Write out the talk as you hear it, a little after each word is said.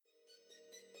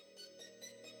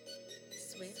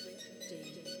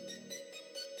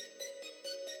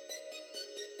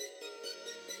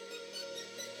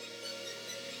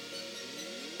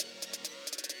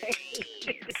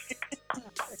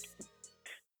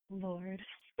Lord.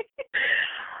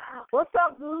 What's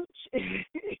up, Gooch?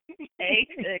 Hey,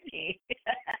 Cookie.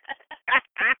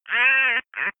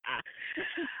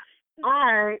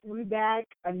 All right, we back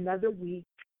another week,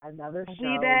 another We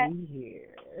show. back. We here.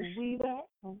 We back,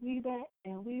 and we back,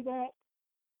 and we back.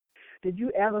 Did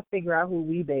you ever figure out who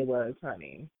Weebay was,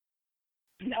 honey?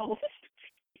 No.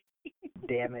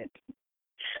 Damn it.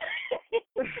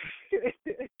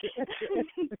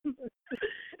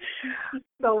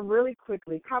 So really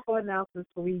quickly, couple announcements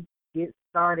before we get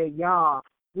started, y'all.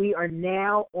 We are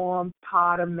now on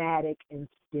Podomatic and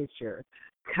Stitcher.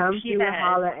 Come through and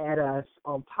holler at us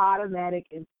on Podomatic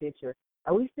and Stitcher.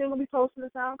 Are we still gonna be posting to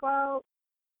SoundCloud?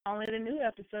 Only the new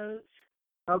episodes.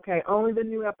 Okay, only the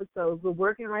new episodes. We're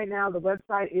working right now. The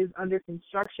website is under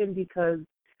construction because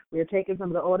we're taking some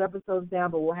of the old episodes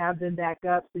down, but we'll have them back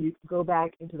up so you can go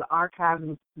back into the archives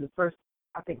and the first,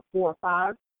 I think, 4 or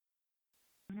 5.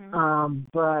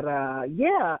 Mm-hmm.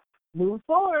 Yeah, moving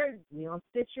forward, we're on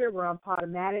Stitcher, we're on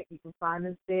Podomatic. You can find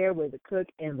us there with the Cook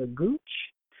and the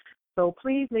Gooch. So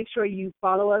please make sure you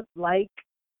follow us, like,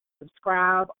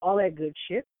 subscribe, all that good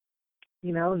shit.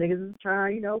 You know, niggas is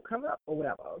trying, come up or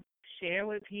whatever. Share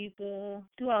with people.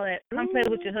 Do all that. Come play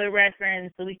with your hood rat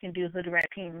friends so we can do hood rat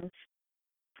teams.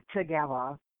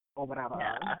 Together or whatever.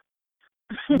 Yeah.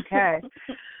 Okay.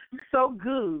 So,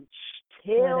 Gooch,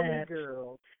 tell me, What up?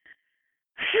 girl,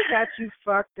 who got you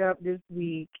fucked up this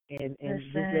week and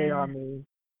just lay it on me?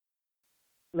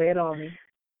 Lay it on me.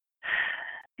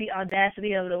 The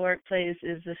audacity of the workplace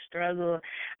is a struggle.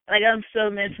 Like, I'm so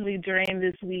mentally drained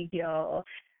this week, y'all.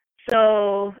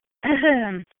 So,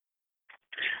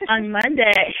 on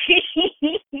Monday,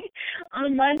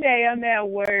 I'm at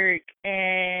work,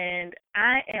 and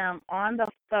I am on the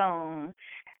phone,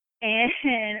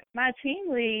 and my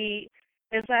team lead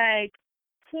is like,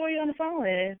 who are you on the phone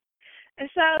with? And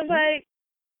so I was like,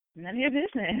 none of your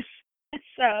business. And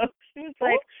so she was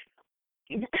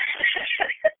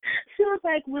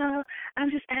like, well, I'm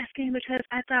just asking because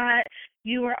I thought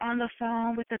you were on the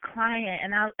phone with the client,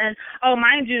 and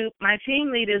mind you, my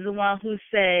team lead is the one who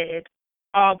said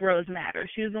all bros matter.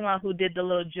 She was the one who did the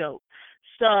little joke.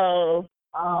 So,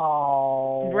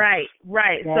 right.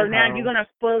 So now you're gonna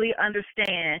fully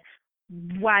understand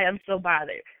why I'm so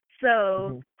bothered.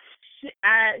 So.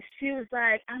 She was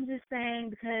like, I'm just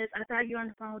saying because I thought you were on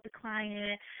the phone with the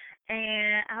client,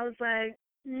 and I was like,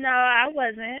 no, I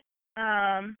wasn't.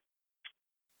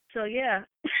 So yeah.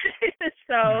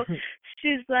 So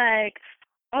she's like,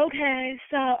 okay.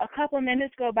 So a couple of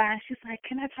minutes go by, and she's like,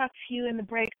 can I talk to you in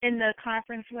the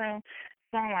conference room?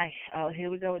 So I'm like, oh,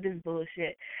 here we go with this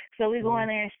bullshit. So we go in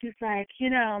there, and she's like,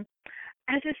 I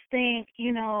just think,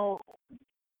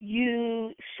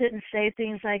 you shouldn't say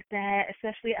things like that,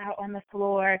 especially out on the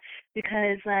floor,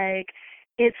 because, like,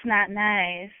 it's not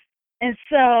nice. And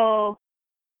so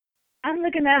I'm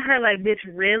looking at her like, bitch,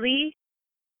 really?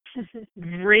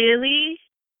 Really?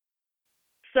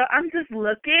 So I'm just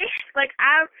looking. Like,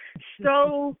 I'm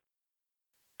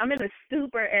in a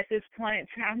stupor at this point.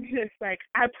 So I'm just like,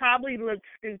 I probably looked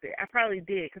stupid. I probably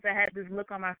did because I had this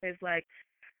look on my face like,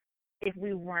 if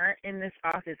we weren't in this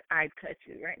office, I'd cut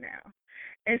you right now.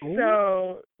 And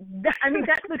so, that's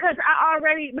because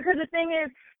because the thing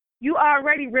is, you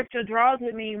already ripped your drawers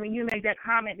with me when you made that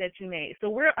comment that you made. So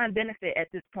we're on benefit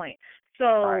at this point.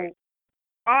 So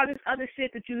all this other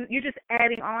shit that you're just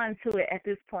adding on to it at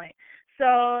this point. So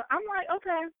I'm like,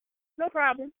 okay, no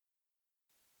problem.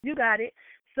 You got it.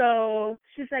 So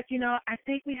she's like, I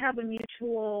think we have a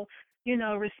mutual,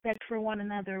 respect for one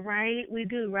another, right? We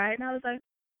do, right? And I was like,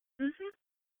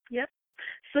 yep.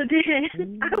 So then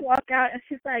I walk out and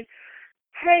she's like,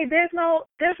 hey, there's no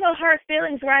hard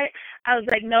feelings, right? I was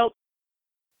like, nope,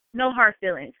 no hard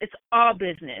feelings. It's all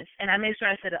business. And I made sure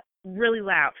I said it really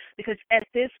loud because at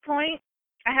this point,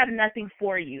 I have nothing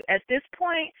for you. At this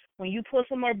point, when you pull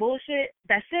some more bullshit,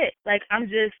 that's it. Like, I've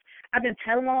been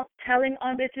telling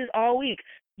on bitches all week.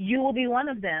 You will be one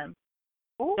of them.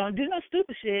 Ooh. Don't do no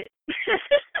stupid shit.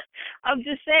 I'm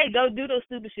just saying, don't do no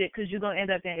stupid shit because you're going to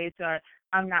end up in HR.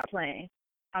 I'm not playing.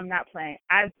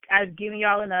 I've given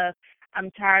y'all enough.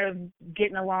 I'm tired of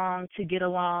getting along to get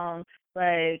along.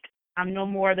 Like, I'm no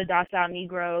more the docile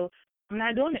Negro. I'm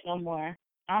not doing it no more.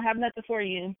 I don't have nothing for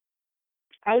you.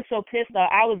 I was so pissed though.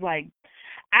 I was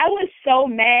so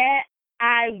mad.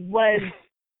 I was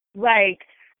like,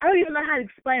 I don't even know how to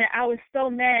explain it. I was so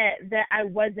mad that I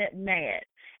wasn't mad,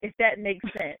 if that makes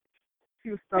sense.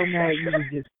 You were so mad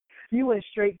you went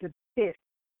straight to piss.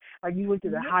 Like you went to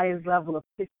the highest level of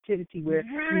festivity where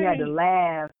you had to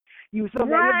laugh. You were so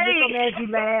mad you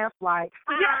laughed like,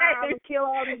 I'm going to kill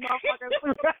all these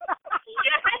motherfuckers.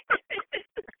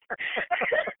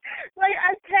 Like,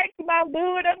 I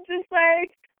mood. I'm just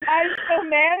like, I'm so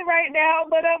mad right now,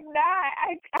 but I'm not.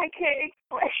 I can't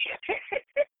explain it.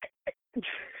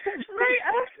 Like,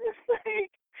 I was just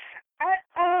like,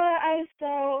 I was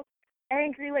so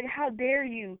angry. Like, how dare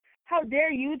you? How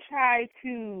dare you try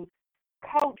to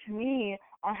coach me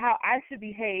on how I should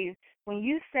behave when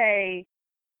you say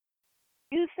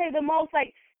the most,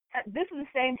 like, this is the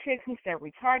same chick who said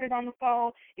retarded on the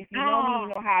phone. If you know me, you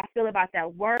know how I feel about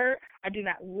that word. I do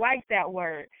not like that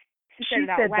word. She said it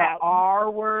out loud. The R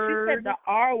word. She said the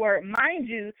R word. Mind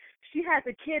you, she has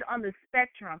a kid on the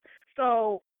spectrum.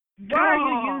 So why are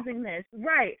you using this?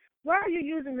 Right. Why are you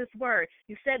using this word?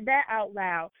 You said that out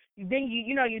loud. Then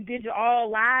you did your all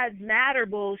lives matter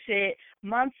bullshit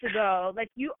months ago.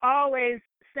 Like, you always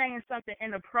saying something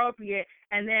inappropriate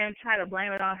and then try to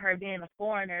blame it on her being a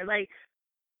foreigner. Like,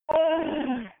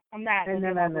 I'm not gonna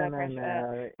do my blood pressure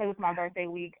up because it's my birthday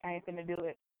week. I ain't finna do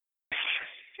it.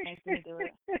 I ain't finna do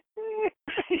it.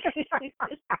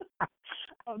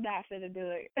 I'm not finna do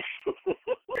it.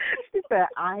 She said,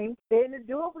 I ain't finna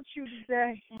do it with you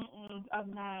today.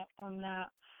 I'm not.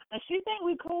 And she think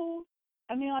we cool.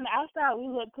 I mean, on the outside we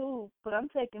look cool, but I'm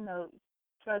taking notes.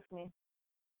 Trust me.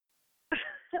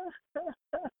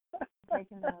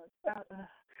 Taking notes.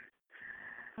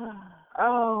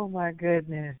 Oh my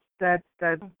goodness. That's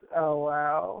oh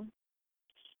wow.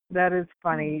 That is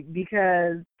funny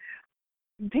because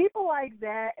people like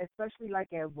that, especially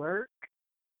like at work,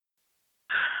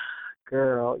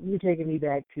 girl, you're taking me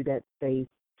back to that space.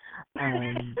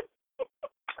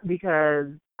 Because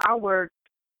I was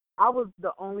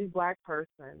the only black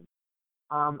person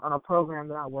on a program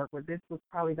that I worked with. This was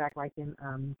probably back like in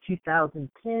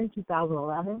 2010,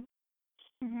 2011.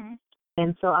 Mhm.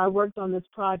 And so I worked on this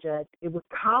project. It was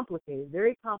complicated,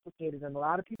 very complicated, and a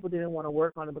lot of people didn't want to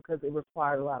work on it because it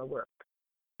required a lot of work.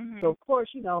 Mhm. So, of course,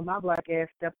 my black ass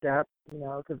stepped up,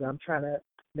 because I'm trying to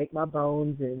make my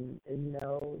bones and,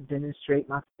 demonstrate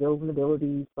my skills and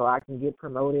abilities so I can get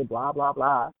promoted, blah, blah,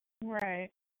 blah. Right.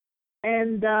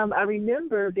 And I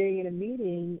remember being in a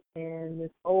meeting, and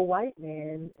this old white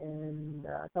man and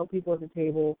a couple people at the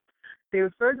table, they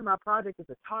referred to my project as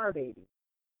a tar baby.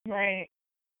 Right.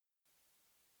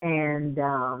 And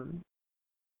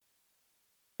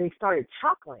they started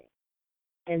chuckling.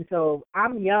 And so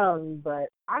I'm young, but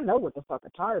I know what the fuck a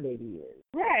tar baby is.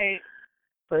 Right.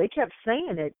 So they kept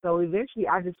saying it. So eventually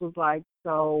I just was like,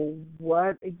 so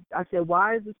what? I said,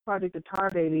 why is this project a tar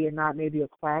baby and not maybe a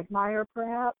quagmire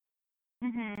perhaps?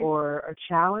 Mhm. Or a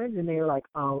challenge? And they were like,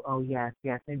 oh, yes,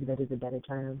 maybe that is a better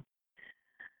term.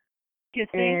 You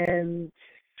see? And,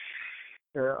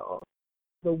 girl,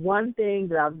 the one thing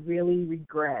that I really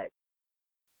regret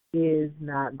is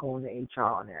not going to HR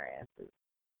on their asses.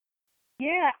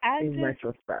 Yeah, in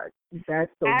retrospect.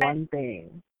 That's the one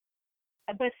thing.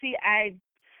 But see,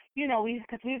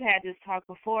 because we've had this talk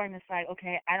before, and it's like,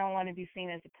 okay, I don't want to be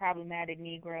seen as a problematic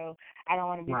Negro. I don't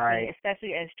want to be seen,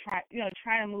 especially as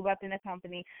trying to move up in the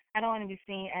company. I don't want to be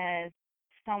seen as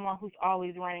someone who's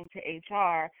always running to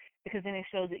HR, because then it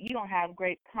shows that you don't have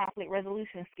great conflict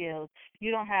resolution skills.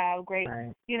 You don't have great,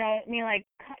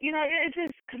 it's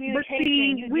just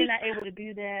communication. You're not able to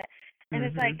do that. And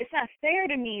it's like, it's not fair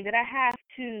to me that I have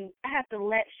to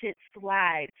let shit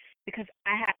slide because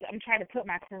I'm trying to put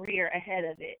my career ahead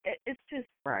of it. It's just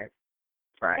right.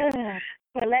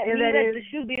 But let the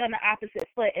shoe be on the opposite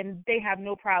foot, and they have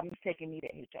no problems taking me to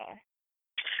HR.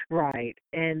 Right,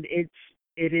 and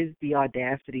it is the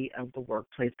audacity of the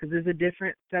workplace because there's a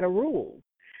different set of rules.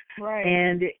 Right.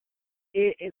 And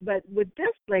but with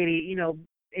this lady,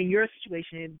 in your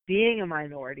situation, being a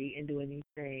minority and doing these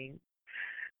things,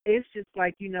 it's just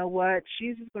like, you know what,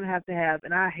 she's just going to have,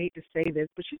 and I hate to say this,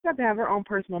 but she's got to have her own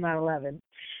personal 9/11.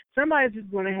 Somebody's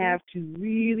just going to have to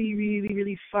really, really,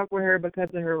 really fuck with her because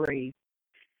of her race.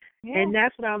 Yeah. And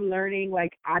that's what I'm learning.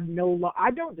 Like, I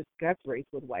don't discuss race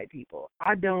with white people.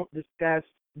 I don't discuss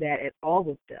that at all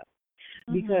with them.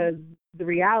 Because the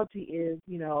reality is,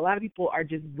 a lot of people are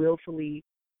just willfully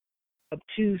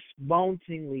obtuse,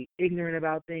 bone-tingly ignorant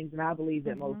about things, and I believe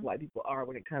that most white people are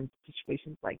when it comes to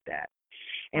situations like that.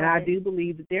 And I do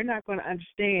believe that they're not going to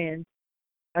understand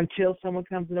until someone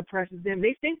comes and oppresses them.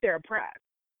 They think they're oppressed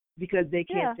because they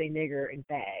can't say nigger and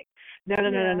fag.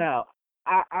 No.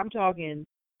 I'm talking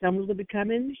someone's going to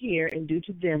come in here and do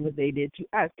to them what they did to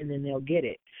us, and then they'll get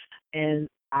it. And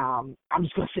I'm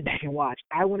just going to sit back and watch.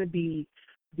 I want to be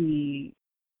the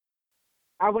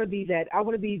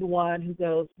one who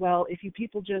goes, well, if you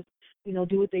people just,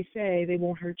 do what they say, they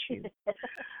won't hurt you.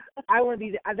 I want to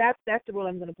be that's the role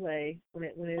I'm going to play when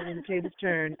the tables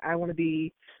turn. I want to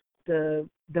be the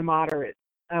moderate.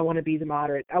 I want to be the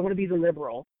moderate. I want to be the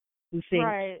liberal. who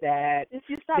thinks that if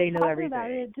you stop they know talking everything.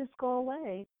 about it, just go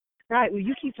away. Right. Well,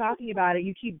 you keep talking about it.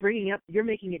 You keep bringing up. You're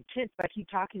making it tense by keep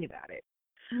talking about it.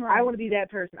 Right. I want to be that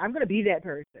person. I'm going to be that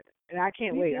person, and I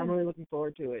can't wait. I'm really looking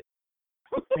forward to it.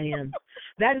 And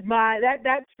that's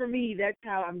for me. That's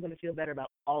how I'm going to feel better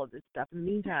about all of this stuff. In the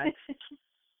meantime,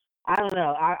 I don't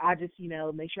know. I just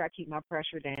make sure I keep my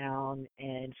pressure down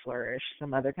and flourish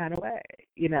some other kind of way.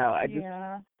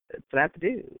 That's what I have to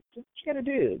do. Just what you got to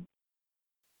do.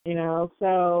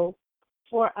 So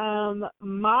for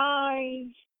my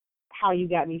how you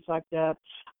got me fucked up,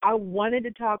 I wanted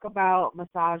to talk about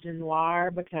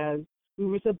Misogynoir because we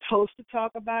were supposed to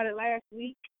talk about it last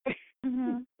week.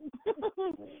 Mm-hmm.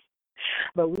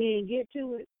 But we didn't get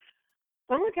to it.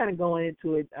 So I'm going to kind of go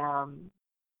into it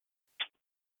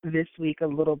this week a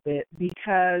little bit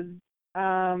because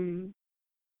there's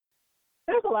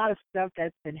a lot of stuff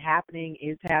that's been happening,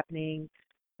 is happening.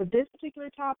 For this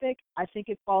particular topic, I think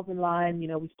it falls in line.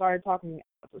 We started out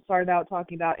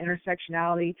talking about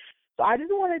intersectionality. So I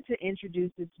just wanted to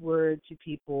introduce this word to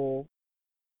people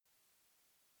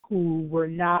who were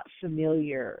not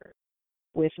familiar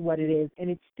with what it is. And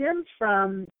it stems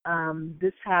from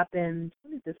this happened.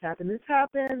 When did this happen? This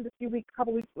happened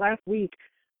last week.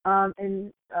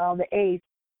 In the 8th,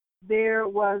 there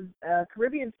was a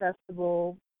Caribbean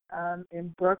festival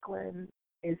in Brooklyn.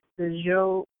 It's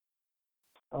the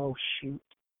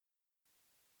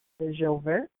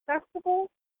Jouvert Festival.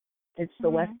 It's the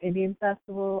West Indian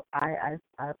Festival. I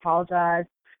apologize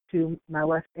to my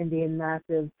West Indian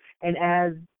massive. And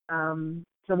as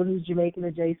someone who's Jamaican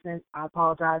adjacent, I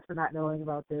apologize for not knowing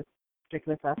about this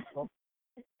particular festival.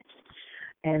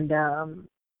 And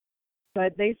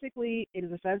but basically, it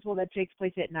is a festival that takes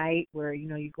place at night where,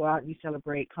 you go out and you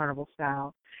celebrate carnival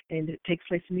style. And it takes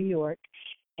place in New York.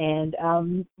 And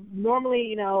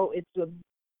normally, it's a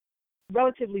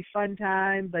relatively fun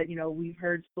time, but, we've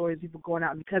heard stories of people going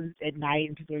out, and because it's at night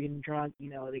and people are getting drunk,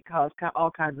 they cause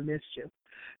all kinds of mischief.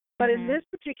 But in this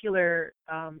particular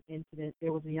incident,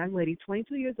 there was a young lady,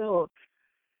 22 years old.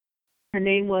 Her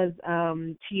name was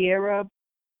Tierra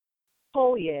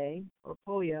Poya.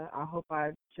 I hope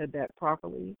I said that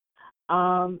properly.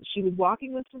 She was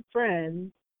walking with some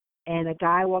friends, and a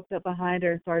guy walked up behind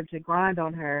her and started to grind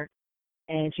on her,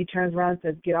 and she turns around and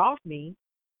says, "Get off me,"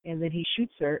 and then he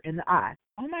shoots her in the eye.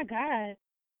 Oh, my God.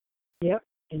 Yep,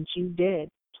 and she's dead,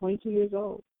 22 years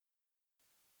old,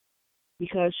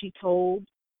 because she was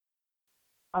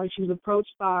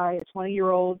approached by a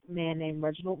 20-year-old man named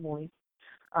Reginald Moyes,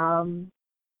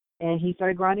 and he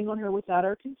started grinding on her without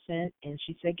her consent, and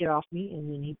she said, "Get off me,"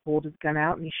 and then he pulled his gun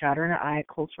out and he shot her in the eye at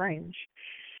close range.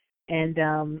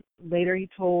 And later he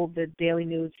told the Daily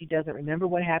News he doesn't remember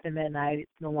what happened that night.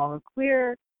 It's no longer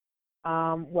clear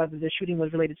whether the shooting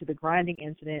was related to the grinding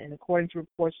incident, and according to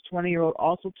reports, the 20-year-old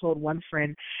also told one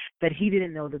friend that he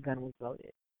didn't know the gun was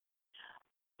loaded.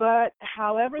 But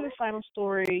however the final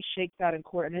story shakes out in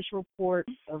court, initial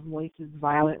reports of Moise's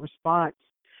violent response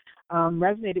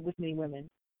resonated with many women.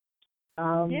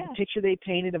 The picture they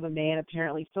painted of a man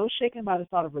apparently so shaken by the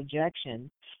thought of rejection,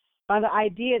 by the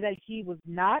idea that he was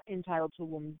not entitled to a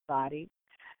woman's body,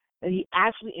 that he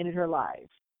actually ended her life.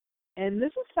 And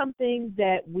this is something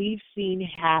that we've seen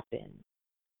happen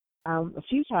a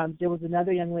few times. There was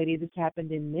another young lady, this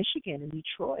happened in Michigan, in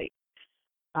Detroit,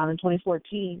 in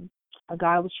 2014. A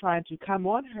guy was trying to come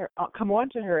on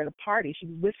to her at a party. She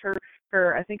was with her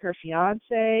I think her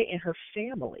fiance and her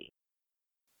family.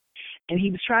 And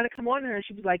he was trying to come on to her, and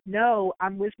she was like, "No,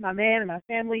 I'm with my man and my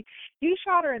family." He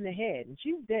shot her in the head, and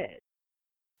she's dead.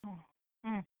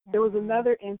 There was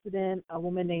another incident, a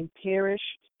woman named Parrish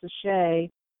Sachet.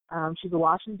 She's a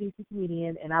Washington, D.C.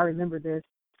 comedian, and I remember this.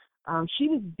 She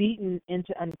was beaten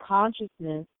into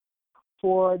unconsciousness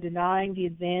for denying the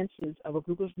advances of a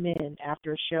group of men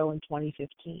after a show in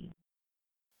 2015.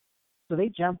 So they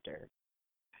jumped her.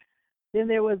 Then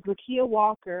there was Lakia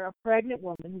Walker, a pregnant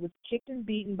woman who was kicked and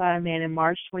beaten by a man in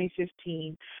March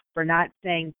 2015 for not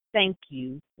saying thank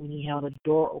you when he held a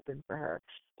door open for her.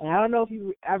 And I don't know if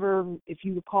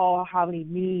you recall how many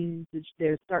memes that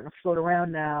they're starting to float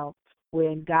around now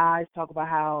when guys talk about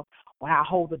how when I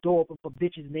hold the door open for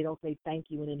bitches and they don't say thank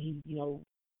you, and then he,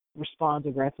 responds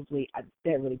aggressively.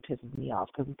 That really pisses me off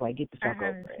because it's like, get the fuck over it. I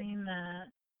haven't seen that.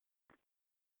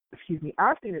 Excuse me.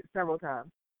 I've seen it several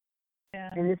times.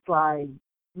 Yeah. And it's like,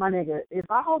 my nigga, if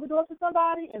I hold the door for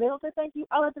somebody and they don't say thank you,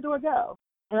 I'll let the door go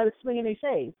and let it swing in their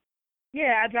face.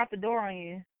 Yeah, I drop the door on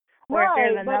you. Or if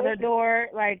there's another door,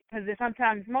 because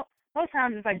sometimes, most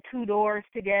times it's like two doors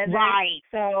together. Right.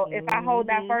 So if I hold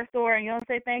that first door and you don't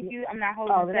say thank you, I'm not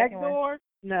holding the second next door? one.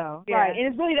 No. Yeah. Right. And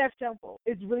it's really that simple.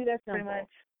 It's really that simple. Pretty much.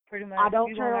 pretty much. I don't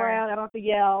You turn gonna learn. around. I don't have to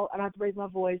yell. I don't have to raise my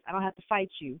voice. I don't have to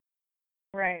fight you.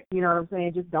 Right. You know what I'm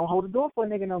saying? Just don't hold the door for a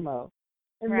nigga no more.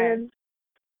 And Right. then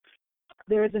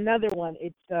there is another one.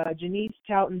 It's Janice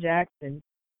Charlton Jackson,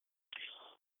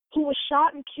 who was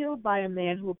shot and killed by a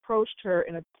man who approached her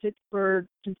in a Pittsburgh,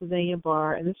 Pennsylvania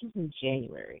bar, and this was in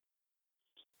January.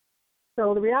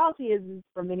 So the reality is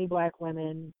for many black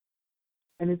women,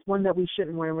 and it's one that we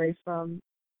shouldn't run away from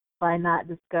by not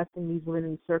discussing these women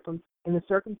in the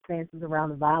circumstances around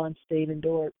the violence they've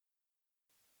endured.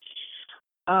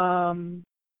 The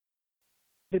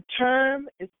term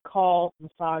is called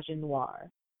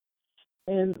misogynoir.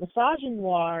 And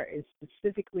misogynoir is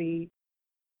specifically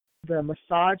the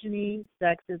misogyny,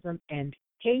 sexism, and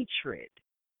hatred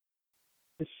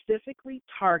specifically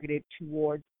targeted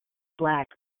towards black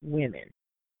women.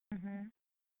 Mhm.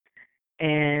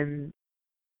 And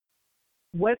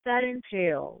what that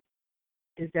entails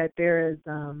is that there is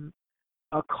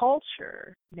a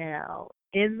culture now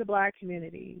in the black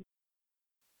community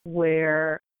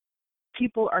where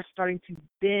people are starting to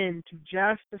bend to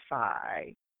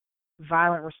justify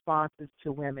violent responses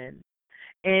to women.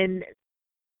 And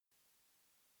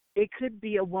it could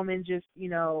be a woman just,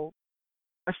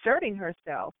 asserting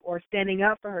herself or standing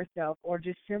up for herself or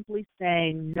just simply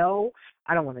saying, no,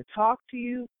 I don't want to talk to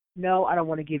you. No, I don't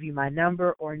want to give you my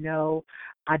number, or no,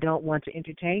 I don't want to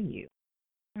entertain you.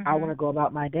 I want to go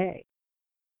about my day.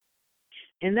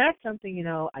 And that's something,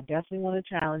 I definitely want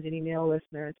to challenge any male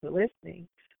listeners who are listening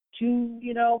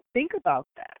to, think about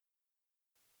that.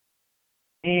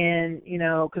 And,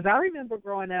 because I remember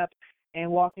growing up and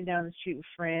walking down the street with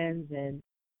friends and,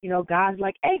 guys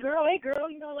like, hey, girl, like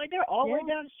they're all the way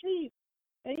down the street.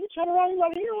 And you turn around and you're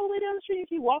like, you're all the way down the street and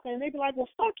keep walking. And they be like, well,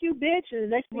 fuck you, bitch. And the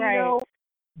next thing you know,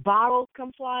 bottles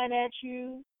come flying at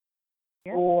you.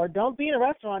 Yep. Or don't be in a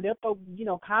restaurant. They'll throw,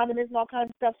 condiments and all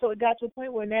kinds of stuff. So it got to a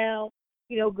point where now,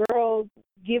 girls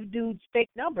give dudes fake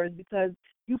numbers because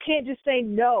you can't just say,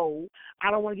 no, I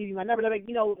don't want to give you my number. Like,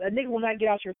 a nigga will not get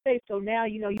out your face. So now,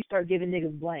 you start giving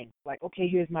niggas blanks. Like, okay,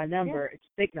 here's my number. Yeah. It's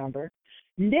a fake number.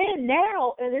 And then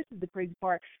now, and this is the crazy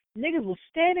part, niggas will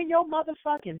stand in your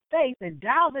motherfucking face and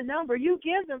dial the number you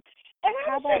give them. And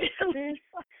how about this?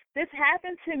 This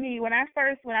happened to me when I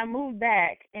moved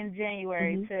back in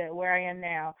January to where I am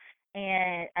now.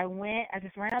 And I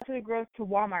just ran out to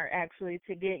Walmart actually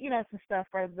to get, some stuff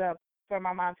for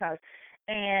my mom's house.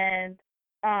 And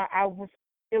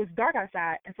it was dark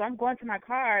outside, and so I'm going to my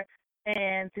car,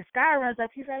 and this guy runs up.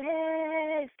 He's like,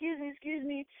 hey, excuse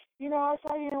me, I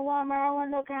saw you in Walmart. I want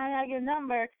to know, can I have your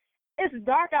number? It's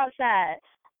dark outside.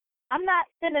 I'm not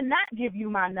gonna not give you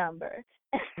my number.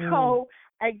 So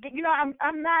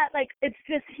I'm not, like, it's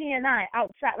just he and I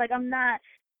outside. Like I'm not.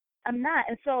 And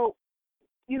so,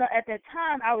 at that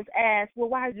time I was asked, well,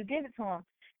 why did you give it to him?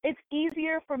 It's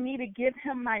easier for me to give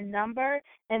him my number,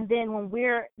 and then when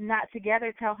we're not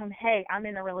together, tell him, hey, I'm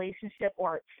in a relationship,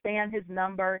 or spam his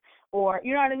number, or,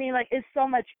 you know what I mean? Like, it's so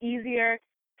much easier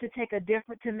to make a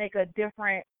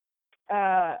different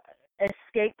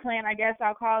escape plan, I guess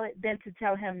I'll call it, than to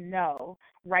tell him no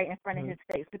right in front of his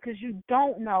face, because you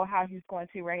don't know how he's going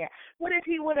to react. What if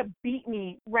he would have beat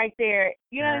me right there,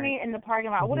 you know what I mean, in the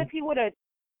parking lot? What if he would have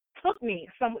took me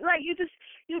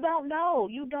you don't know,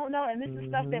 and this is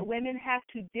stuff that women have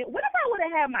to deal. What if I would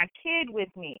have had my kid with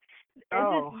me?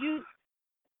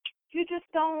 You just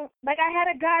don't, like, I had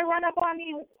a guy run up on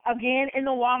me again in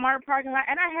the Walmart parking lot,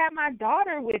 and I had my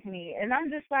daughter with me, and I'm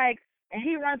just like, and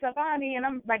he runs up on me, and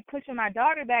I'm like pushing my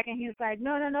daughter back, and he's like,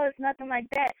 no, it's nothing like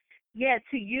that. Yeah,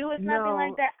 to you it's nothing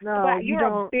like that, but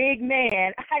you're a big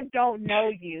man. I don't know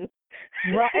you.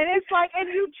 Right. And it's like, and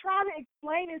you try to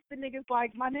explain this to niggas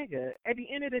like, my nigga, at the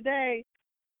end of the day,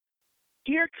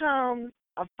 here comes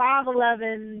a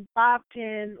 5'11",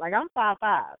 5'10", like I'm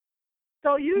 5'5".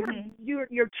 So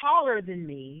you're taller than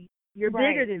me, you're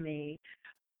bigger than me.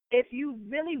 If you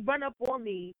really run up on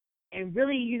me and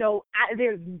really,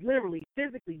 there's literally,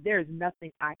 physically, there's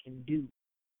nothing I can do.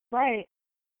 Right.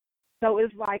 So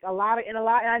it's like and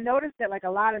I noticed that, like,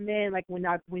 a lot of men, like, when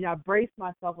I brace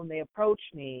myself when they approach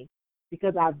me,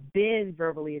 because I've been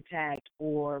verbally attacked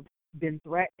or been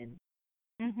threatened,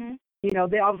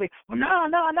 they always like, well, no,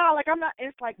 like, I'm not.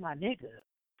 It's like, my nigga,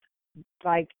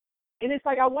 like, and it's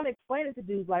like, I want to explain it to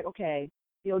dudes, like, okay,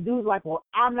 dudes like, well,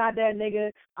 I'm not that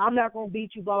nigga, I'm not gonna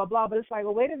beat you, blah blah blah. But it's like,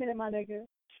 well, wait a minute, my nigga.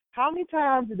 How many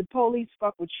times did the police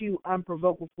fuck with you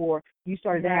unprovoked before you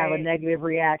started to have a negative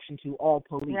reaction to all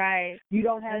police? Right. You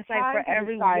don't have time like, for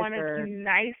every one of you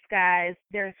nice guys,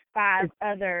 there's 5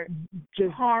 other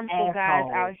just harmful guys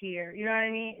out here. You know what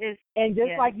I mean? And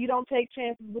like you don't take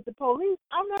chances with the police,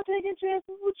 I'm not taking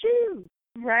chances with you.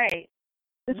 Right.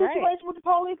 The situation with the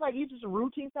police, like, you just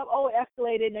routine stuff. Oh, it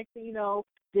escalated. Next thing you know,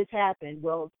 this happened.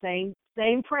 Well, same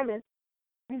premise,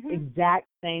 exact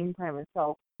same premise.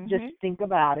 So just think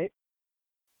about it.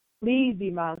 Please be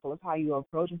mindful of how you're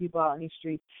approaching people out in these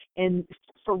streets. And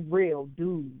for real,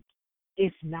 dudes,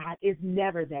 it's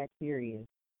never that serious.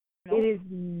 Nope. It is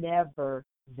never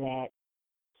that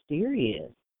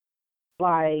serious.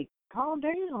 Like, calm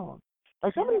down.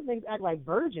 Like, some of these things act like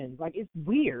virgins. Like, it's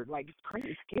weird. Like, it's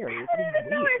crazy, scary. I don't even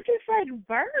know it's just like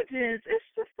virgins. It's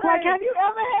just like, have you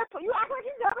ever had? You act like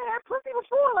you've never had pussy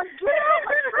before. Like, get out,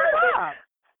 like, straight up.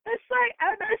 It's like, I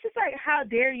don't know, it's just like, how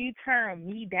dare you turn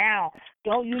me down?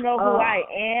 Don't you know who I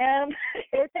am?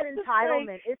 It's an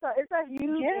entitlement. It's a huge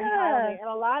entitlement. And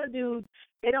a lot of dudes,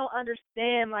 they don't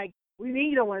understand, like, what do you mean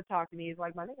you don't want to talk to me? It's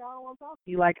like, my nigga, I don't want to talk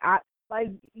to you. Like,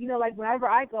 whenever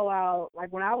I go out,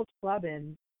 like, when I was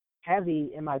clubbing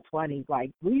heavy in my 20s, like,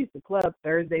 we used to club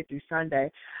Thursday through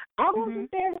Sunday. I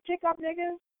wasn't there to pick up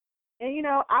niggas. And,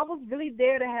 I was really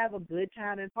there to have a good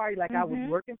time and party. Like, I was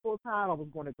working full-time. I was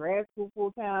going to grad school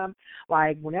full-time.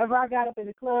 Like, whenever I got up in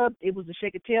the club, it was to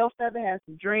shake a tail feather, have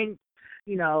some drinks,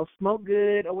 smoke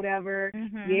good or whatever.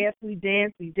 Yes, we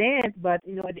dance. But, at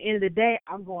the end of the day,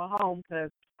 I'm going home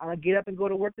because I'm going to get up and go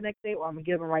to work the next day, or I'm going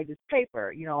to get up and write this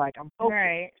paper. Like, I'm focused.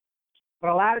 Right. But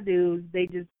a lot of dudes, they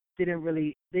just didn't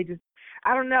really,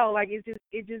 I don't know, like, it's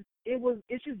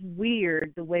just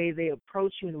weird the way they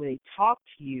approach you and the way they talk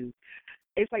to you.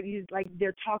 It's like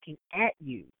they're talking at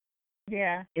you.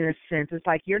 Yeah. In a sense, it's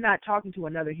like you're not talking to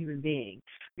another human being.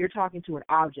 You're talking to an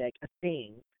object, a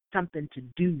thing, something to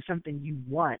do, something you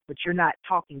want, but you're not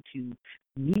talking to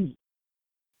me.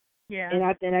 Yeah. And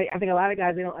I think a lot of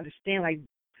guys, they don't understand, like,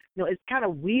 it's kind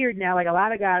of weird now. Like, a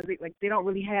lot of guys, they don't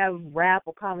really have rap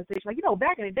or conversation. Like,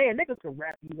 back in the day, a nigga could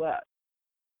rap you up.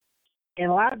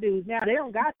 And a lot of dudes now, they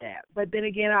don't got that. But then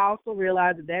again, I also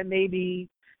realize that may be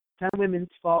some women's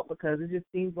fault, because it just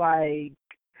seems like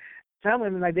some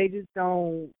women, like, they just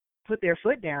don't put their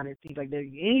foot down. It seems like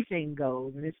anything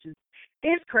goes. And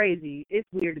it's crazy. It's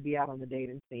weird to be out on the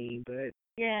dating scene, but.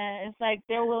 Yeah, it's like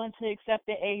they're willing to accept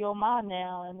the Ayo Ma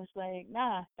now. And it's like,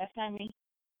 nah, that's not me.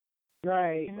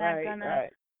 Right, You're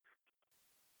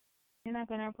not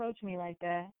gonna approach me like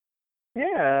that.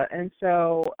 Yeah, and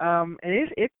so, and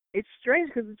it's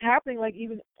strange because it's happening, like,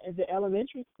 even at the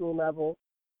elementary school level.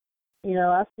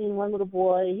 I've seen one little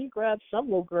boy, he grabbed some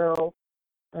little girl,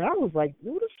 and I was like,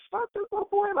 who the fuck this little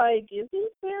boy? Like, is he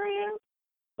serious?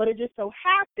 But it just so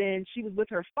happened she was with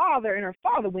her father, and her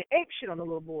father went apeshit on the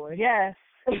little boy. Yes.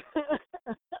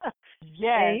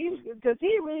 Yes. Because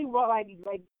he really was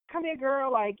like, come here,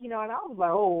 girl, like, and I was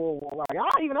like, oh, like,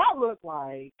 I look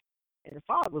like. And the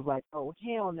father was like, oh,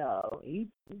 hell no. He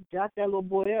got that little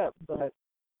boy up. But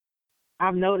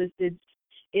I've noticed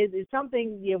it's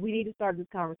something, we need to start this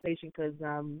conversation, because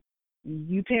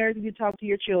you parents need to talk to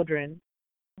your children,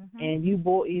 and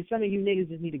some of you niggas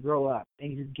just need to grow up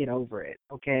and just get over it,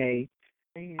 okay?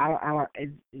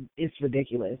 It's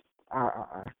ridiculous.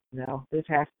 No, this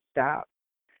has to stop.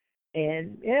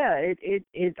 And yeah,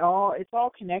 it's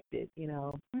all connected. We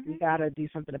gotta do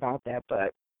something about that.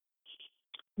 But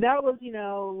that was, a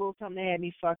little something that had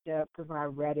me fucked up, because when I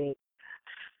read it,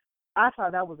 I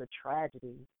thought that was a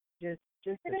tragedy, just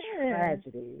a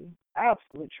tragedy,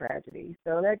 absolute tragedy.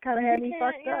 So that kind of had me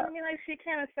fucked up. I mean, like, she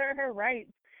can't assert her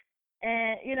rights,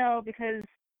 and because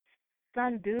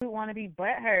some dude want to be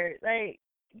butthurt. Like,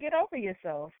 get over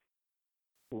yourself.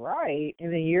 Right.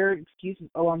 And then your excuse is,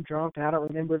 oh, I'm drunk and I don't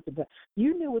remember if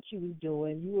you knew what you was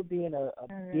doing. You were being a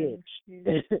bitch.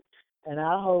 And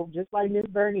I hope, just like Miss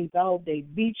Bernice, I hope they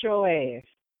beat your ass.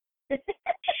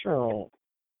 Sure.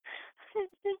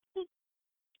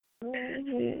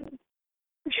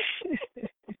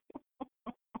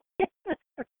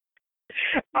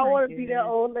 I want to be that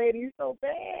old lady so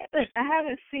bad. I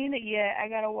haven't seen it yet. I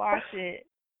gotta watch it.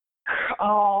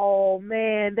 Oh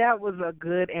man, that was a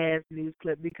good ass news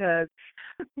clip, because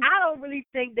I don't really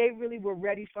think they really were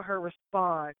ready for her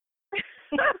response.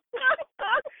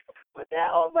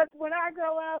 But when I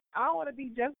grow up, I want to be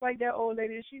just like that old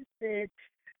lady. She said,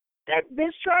 "That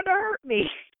bitch trying to hurt me.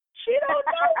 She don't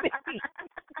know me."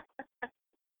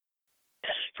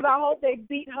 So I hope they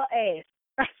beat her ass.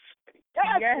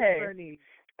 Yes.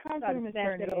 Come to Miss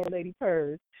Bernice. That old lady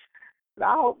purse. But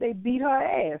I hope they beat her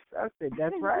ass. I said,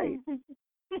 that's right.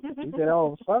 She said,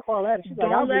 oh, fuck all that. She's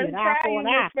like, I'll be an eye for an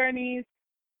eye. Bernice.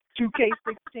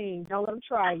 2K16. Don't let them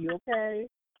try you, okay?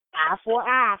 Eye for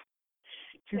eye.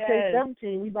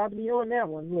 2K17. We about to be on that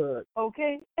one. Look.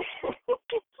 Okay.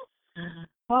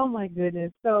 Oh, my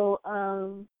goodness. So,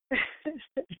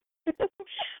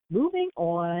 moving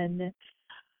on.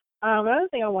 Another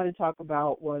thing I wanted to talk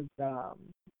about was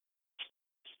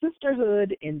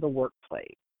sisterhood in the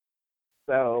workplace.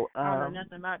 So, I don't know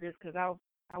nothing about this because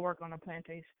I work on a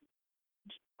plantation.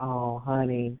 oh,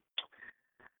 honey.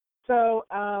 So,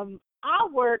 I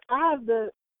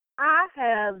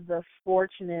have the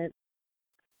fortunate.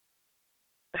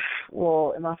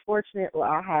 Well, am I fortunate? Well,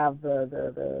 I have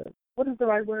the what is the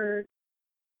right word?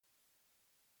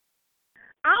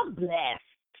 I'm blessed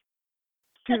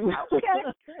to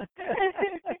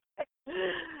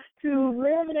to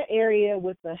live in an area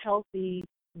with a healthy,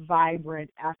 vibrant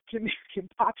African American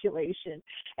population,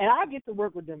 and I get to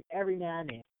work with them every now and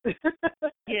then.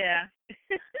 Yeah.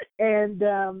 And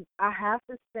I have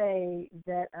to say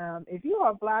that if you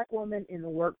are a black woman in the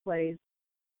workplace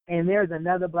and there's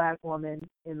another black woman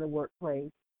in the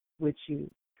workplace with you,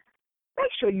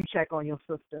 make sure you check on your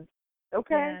sister,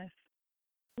 okay? Yes.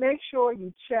 Make sure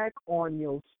you check on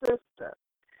your sister.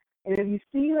 And if you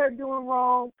see her doing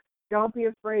wrong, don't be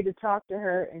afraid to talk to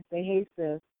her and say, hey,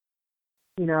 sis,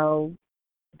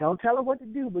 don't tell her what to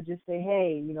do, but just say,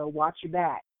 hey, watch your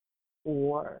back.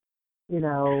 Or, I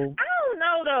don't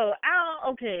know, though. I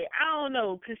don't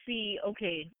know. Because, see,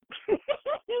 okay.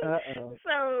 Uh-oh.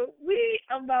 So,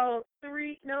 about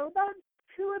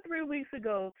 2 or 3 weeks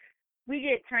ago, we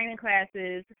get training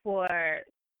classes for,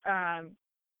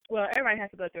 everybody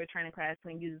has to go through a training class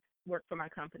when you work for my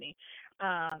company.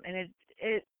 And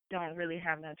it don't really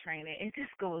have no training. It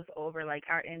just goes over, like,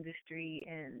 our industry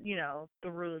and, the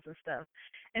rules and stuff.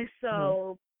 And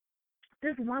so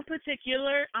this one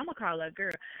particular, I'm going to call her a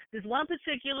girl, this one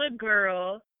particular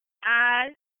girl, I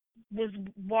was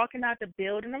walking out the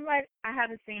building. I'm like, I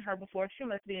haven't seen her before. She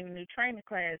must be in a new training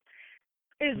class.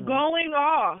 Is going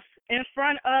off in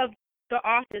front of the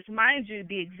office. Mind you,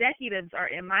 the executives are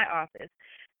in my office.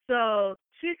 So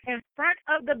she's in front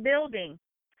of the building.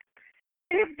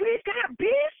 If we got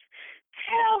beef,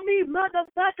 tell me,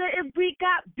 motherfucker, if we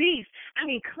got beef. I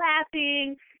mean,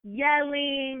 clapping,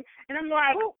 yelling, and I'm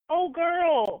like, oh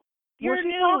girl, you're was she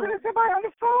new. talking to somebody on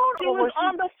the phone? She was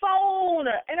on the phone,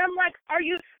 and I'm like, are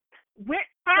you? So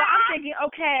I'm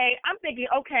thinking,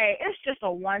 okay, it's just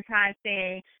a one-time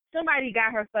thing. Somebody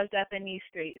got her fucked up in these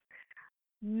streets.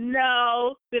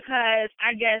 No, because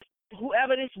I guess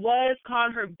whoever this was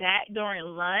called her back during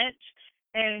lunch,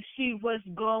 and she was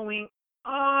going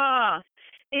off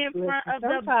in front of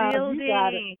the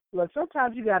building.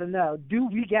 Sometimes you gotta know, do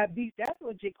we got beef? That's a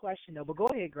legit question, though. But go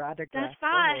ahead, girl. That's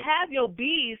fine. Have your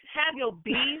beef,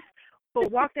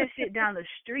 but walk that shit down the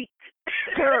street,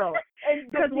 girl.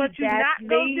 Because what you not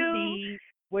gonna do.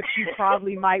 What you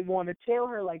probably might want to tell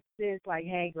her, like, sis, like,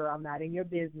 hey, girl, I'm not in your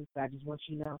business. I just want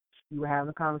you to know you were having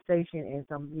a conversation and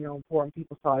some, important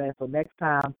people saw that. So next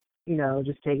time,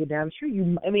 just take it down the street.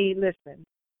 Listen.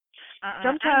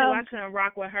 Sometimes I knew I couldn't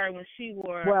rock with her when she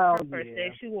wore her first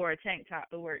day. She wore a tank top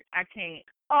to work. I can't.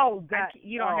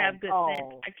 You don't have good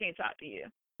sense. I can't talk to you.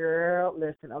 Girl,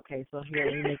 listen. Okay, so here,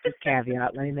 let me make this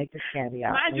caveat.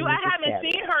 Mind you, I haven't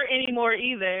seen her anymore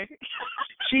either.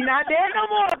 She not there no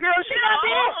more, girl. She not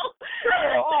there.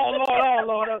 Girl, oh,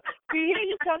 Lord. See, here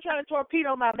you come trying to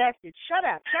torpedo my message. Shut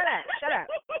up.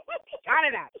 Got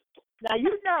it out. Now,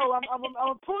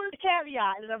 I'm pulling the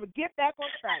caveat, and I'm going to get back on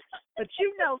track. But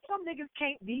some niggas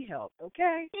can't be helped,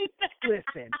 okay?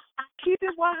 Listen, keep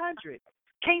it 100.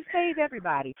 Can't save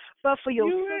everybody. But for your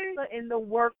sister in the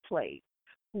workplace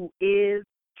who is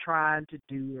trying to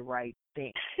do the right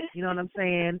thing, you know what I'm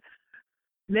saying?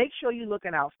 Make sure you're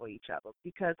looking out for each other,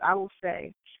 because I will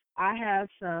say I have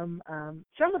some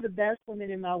of the best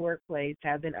women in my workplace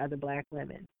have been other black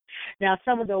women. Now,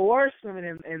 some of the worst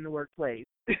women in the workplace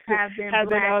have been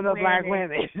other black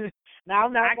women. Now,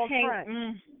 I'm not going to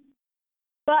front.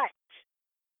 But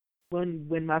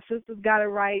when my sisters got it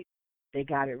right, they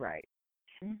got it right.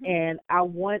 Mm-hmm. And I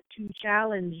want to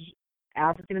challenge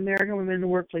African American women in the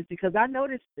workplace, because I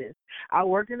noticed this. I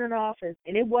worked in an office,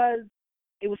 and it was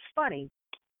funny.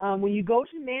 When you go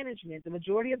to management, the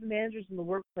majority of the managers in the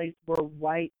workplace were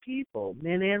white people,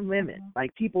 men and women,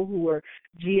 like people who were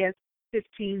GS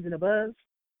 15s and above.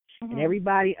 And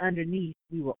everybody underneath,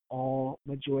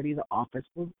 majority of the office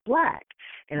was black,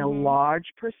 and a large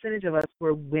percentage of us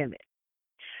were women.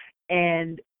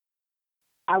 And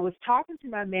I was talking to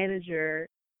my manager,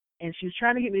 and she was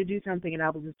trying to get me to do something, and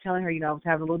I was just telling her, I was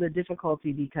having a little bit of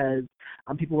difficulty because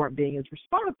people weren't being as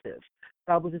responsive.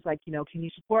 So I was just like, can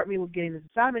you support me with getting this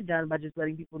assignment done by just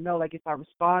letting people know, like, if I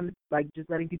respond, like,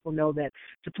 just letting people know that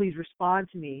to please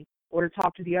respond to me, or to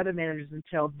talk to the other managers and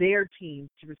tell their teams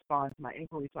to respond to my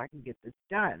inquiry so I can get this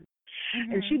done.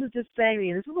 And she was just saying to me,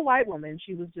 and this was a white woman,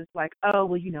 she was just like, oh,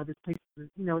 well, this place is,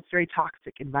 it's a very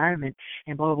toxic environment,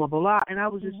 and blah, blah, blah, blah. And I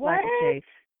was just like, okay,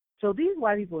 so these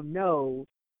white people know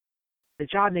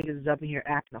that y'all niggas is up in here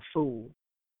acting a fool.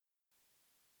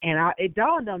 And it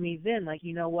dawned on me then, like,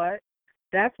 you know what?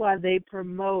 That's why they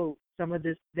promote some of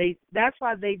this. That's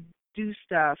why they do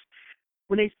stuff.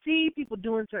 When they see people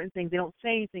doing certain things, they don't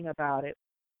say anything about it.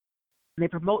 And they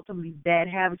promote some of these bad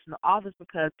habits in the office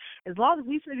because as long as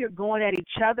we sit here going at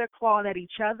each other, clawing at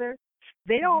each other,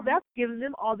 they don't. That's giving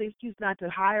them all the excuse not to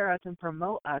hire us and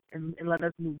promote us and let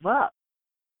us move up.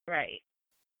 Right.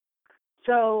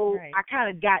 So I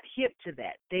kind of got hip to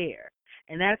that there.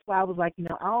 And that's why I was like, I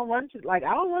don't run to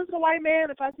the white man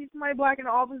if I see somebody black in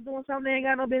the office doing something they ain't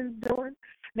got no business doing.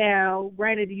 Now,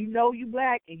 granted, you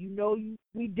black and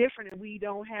we different and we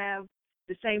don't have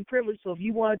the same privilege. So if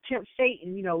you want to tempt fate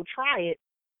and, try it,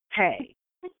 hey,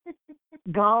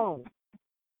 gone.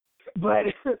 But,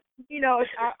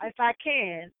 if I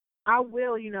can, I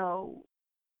will,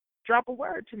 drop a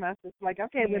word to my sister. Like,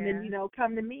 okay, women,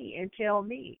 come to me and tell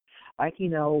me. Like,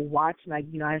 watch, like,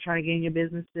 I ain't trying to get in your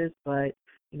businesses, but,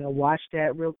 watch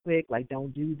that real quick. Like,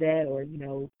 don't do that, or,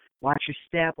 watch your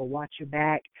step or watch your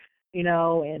back, and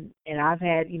I've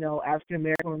had, African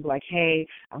American women be like, hey,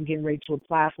 I'm getting ready to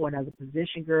apply for another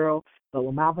position, girl, but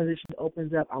when my position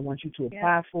opens up, I want you to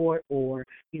apply for it, or,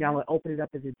 I'm going to open it up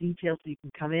as a detail so you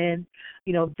can come in.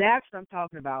 That's what I'm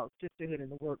talking about, sisterhood in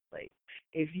the workplace.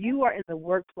 If you are in the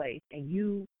workplace and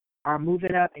you are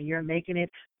moving up and you're making it,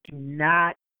 do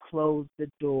not close the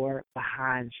door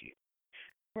behind you.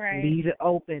 Right. Leave it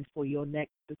open for your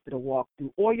next sister to walk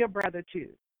through, or your brother too.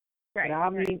 Right.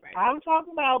 But I'm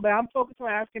talking about, but I'm focused on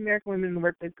African American women in the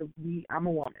workplace because I'm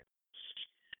a woman.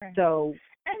 Right. So.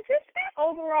 And just be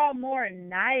overall more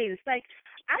nice. Like,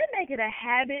 I make it a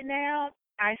habit now.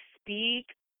 I speak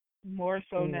more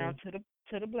so now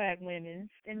to the black women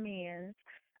and men.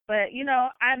 But,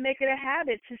 I make it a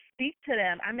habit to speak to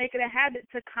them. I make it a habit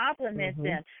to compliment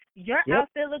them. Your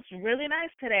outfit looks really nice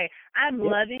today. I'm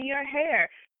loving your hair.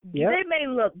 They may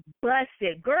look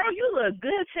busted. Girl, you look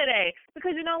good today.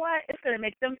 Because you know what? It's going to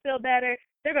make them feel better.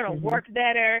 They're going to work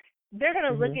better. They're going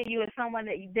to look at you as someone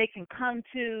that they can come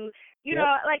to. You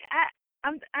know, like,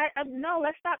 no,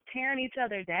 let's stop tearing each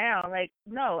other down. Like,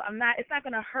 no, I'm not. It's not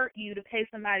going to hurt you to pay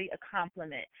somebody a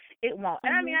compliment. It won't.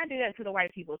 And I mean, I do that to the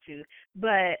white people too,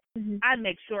 but I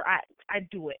make sure I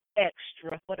do it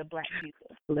extra for the black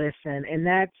people. Listen, and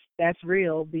that's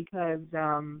real because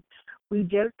we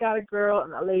just got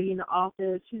a lady in the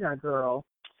office. She's not a girl.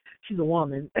 She's a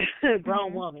woman, a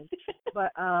grown woman.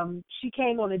 But she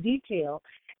came on a detail,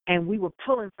 and we were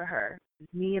pulling for her.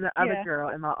 Me and the other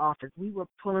girl in my office, we were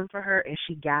pulling for her, and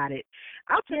she got it.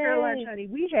 I took her lunch, honey.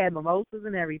 We had mimosas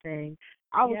and everything.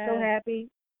 I was so happy.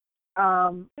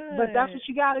 But that's what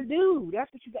you got to do.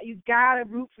 That's what you got to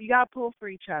root for. You got to pull for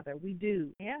each other. We do.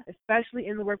 Yeah. Especially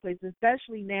in the workplace,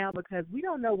 especially now because we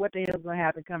don't know what the hell's going to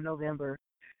happen come November.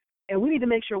 And we need to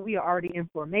make sure we are already in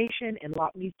formation and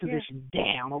lock these positions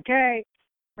down, okay?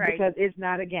 Right. Because it's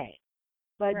not a game.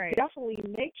 But definitely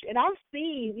make sure, and I've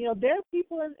seen, there are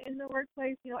people in the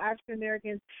workplace, African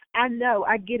Americans. I know,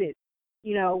 I get it.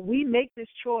 We make this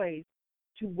choice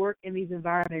to work in these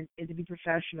environments and to be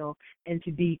professional and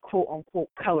to be quote unquote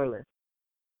colorless.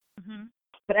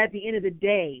 But at the end of the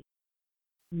day,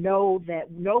 know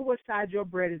what side your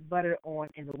bread is buttered on,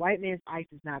 and the white man's ice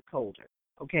is not colder.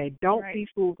 Okay, don't be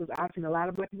fooled, because I've seen a lot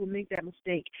of black people make that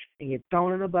mistake and get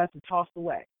thrown in a bus and tossed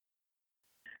away.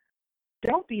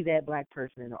 Don't be that black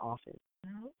person in the office.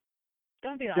 No.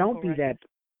 Don't be that.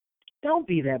 Don't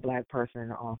be that black person in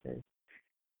the office.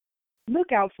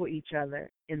 Look out for each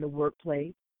other in the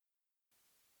workplace.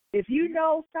 If you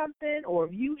know something or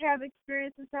if you have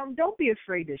experience in something, don't be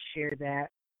afraid to share that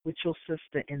with your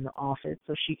sister in the office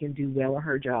so she can do well in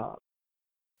her job.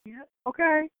 Yep.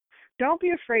 Okay? Don't be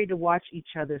afraid to watch each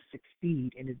other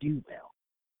succeed and to do well.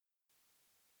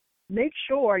 Make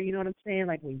sure, you know what I'm saying,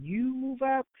 like when you move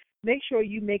up, make sure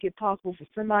you make it possible for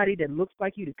somebody that looks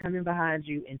like you to come in behind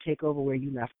you and take over where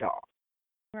you left off.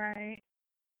 Right.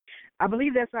 I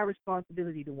believe that's our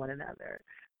responsibility to one another.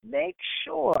 Make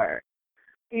sure,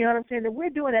 you know what I'm saying, that we're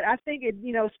doing that. I think it,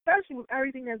 especially with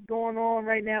everything that's going on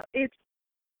right now, it's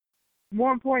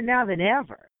more important now than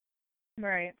ever.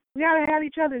 Right. We got to have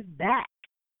each other's back.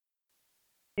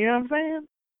 You know what I'm saying?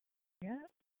 Yeah.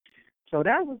 So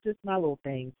that was just my little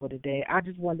thing for today. I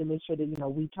just wanted to make sure that,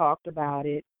 we talked about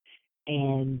it.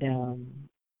 And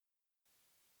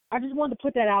I just wanted to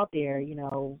put that out there,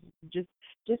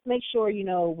 just make sure,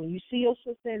 when you see your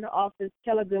sister in the office,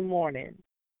 tell her good morning.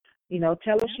 Tell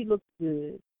her she looks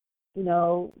good.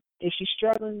 If she's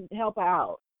struggling, help her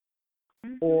out.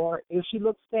 Or if she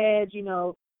looks sad,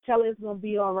 tell her it's going to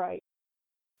be all right.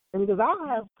 And because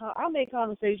I'll make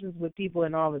conversations with people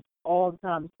in office all the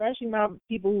time, especially my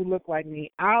people who look like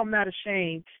me. I'm not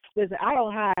ashamed. Listen, I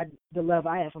don't hide the love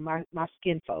I have for my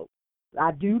skin folk.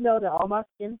 I do know that all my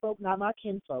skin folk, not my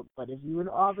kin folk, but if you in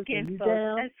the office and you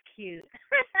down, that's cute.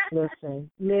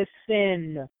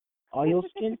 listen. All your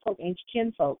skin folk ain't your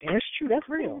kin folk, and it's true. That's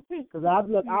real. Because I've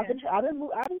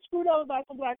been screwed over by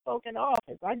some black folk in the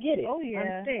office. I get it. Oh yeah. I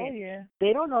understand. Oh yeah.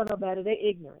 They don't know no better. They're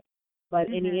ignorant. But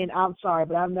in the end, I'm sorry,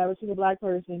 but I've never seen a black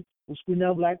person who screwed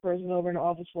no black person over in the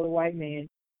office for a white man.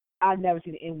 I've never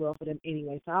seen the end well for them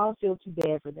anyway, so I don't feel too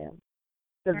bad for them.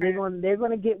 Because they're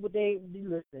gonna get what they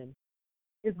listen.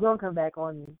 It's gonna come back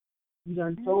on you. You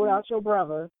done sold out your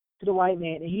brother to the white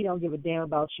man, and he don't give a damn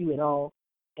about you at all.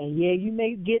 And yeah, you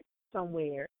may get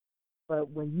somewhere, but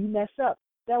when you mess up,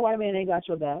 that white man ain't got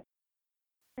your back.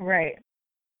 Right.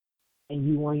 And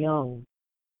you on your own.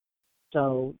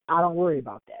 So I don't worry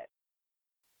about that.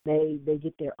 They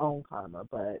get their own karma,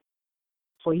 but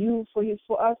for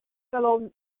us fellow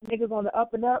niggas on the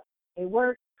up and up at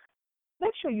work,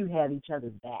 make sure you have each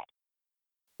other's back.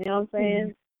 You know what I'm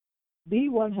saying? Be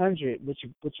 100 with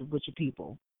your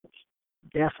people,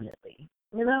 definitely.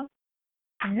 You know.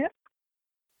 Yep.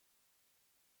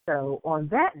 So on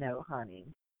that note, honey,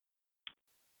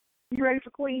 you ready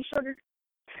for Queen Sugar?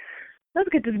 Let's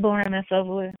get this boringness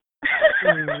over with.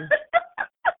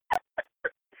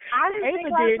 Ava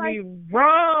did me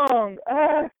wrong.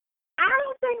 I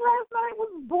don't think last night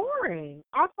was boring.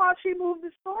 I thought she moved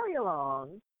the story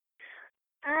along.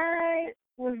 I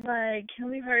was like, can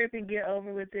we hurry up and get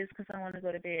over with this because I want to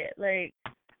go to bed. Like,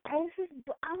 I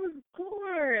was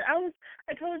bored.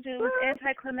 I told you, it was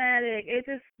anticlimactic. It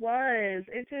just was.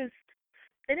 It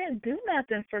didn't do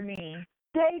nothing for me.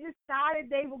 They decided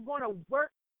they were going to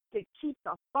work to keep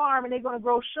the farm and they're going to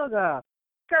grow sugar.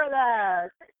 Girl,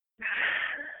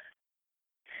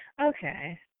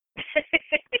 okay.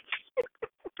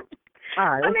 All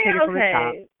right, let's take it from the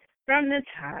top. From the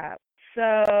top.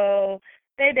 So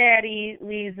their daddy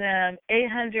leaves them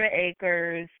 800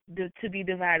 acres to be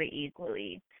divided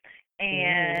equally.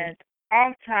 And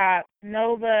off top,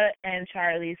 Nova and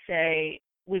Charlie say,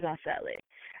 we're going to sell it.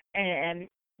 And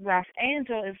Ralph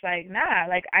Angel is like, nah,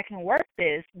 like, I can work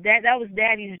this. That was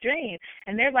Daddy's dream.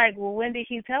 And they're like, well, when did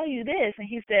he tell you this? And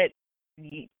he said,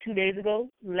 2 days ago,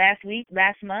 last week,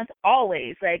 last month,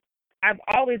 always. Like, I've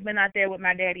always been out there with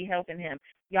my daddy helping him.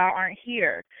 Y'all aren't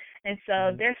here. And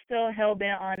so they're still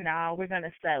hell-bent on, nah, we're going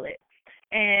to sell it.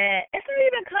 And it's not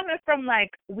even coming from,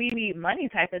 like, we need money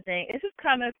type of thing. It's just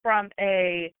coming from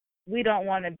we don't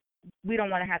want to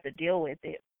have to deal with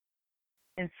it.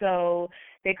 And so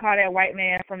they call that white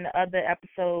man from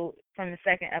the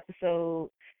second episode,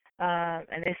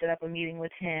 and they set up a meeting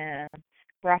with him.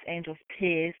 Ralph Angel's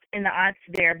pissed, and the aunt's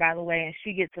there, by the way, and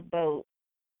she gets a boat.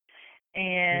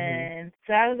 And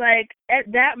so I was like,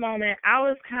 at that moment, I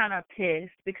was kind of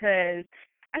pissed because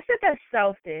I said that's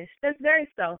selfish. That's very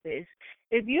selfish.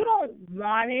 If you don't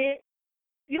want it,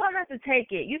 you don't have to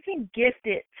take it. You can gift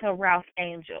it to Ralph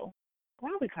Angel. Why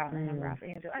are we calling him Ralph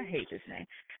Angel? I hate this name.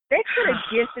 They could have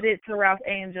gifted it to Ralph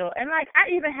Angel. And, like, I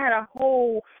even had a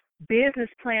whole business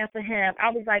plan for him. I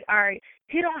was like, all right,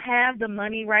 he don't have the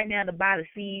money right now to buy the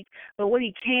seeds, but what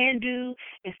he can do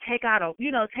is take out a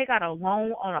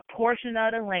loan on a portion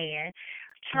of the land.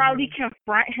 Charlie can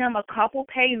front him a couple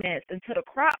payments until the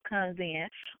crop comes in.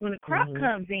 When the crop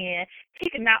comes in, he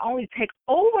can not only take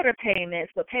over the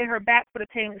payments, but pay her back for the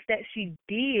payments that she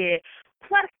did,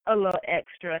 plus a little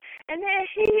extra. And then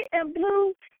he and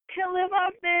Blue can live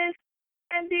off this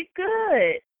and be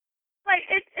good. Like,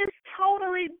 it's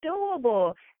totally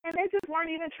doable. And they just weren't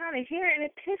even trying to hear it, and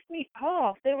it pissed me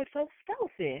off. They were so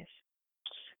selfish.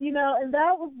 You know, and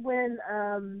that was when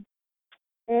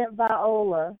Aunt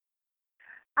Viola,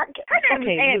 Aunt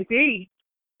V.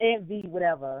 Aunt V,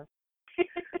 whatever.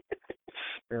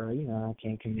 Girl, you know I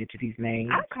can't commit to these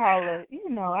names. I call her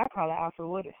Alfred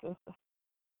Woodard's sister.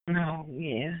 No,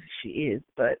 yeah, she is.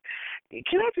 But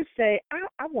can I just say,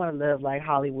 I want to love like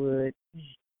Hollywood.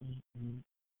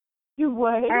 You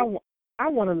what? I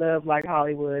want to love like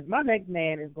Hollywood. My next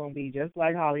man is going to be just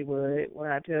like Hollywood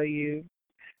when I tell you.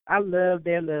 I love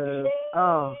their love.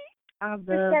 Oh, I love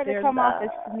their love. It's starting to come off as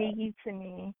sneaky to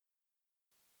me.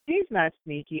 He's not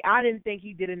sneaky. I didn't think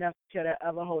he did enough to tell that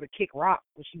other hoe to kick rock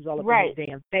when she was all up in his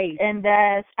damn face. And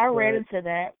I read into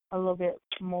that a little bit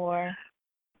more.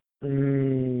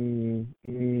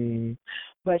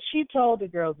 But she told the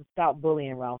girls to stop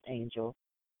bullying Ralph Angel.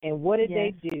 And what did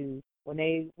they do when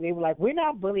they were like, we're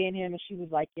not bullying him? And she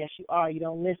was like, yes, you are. You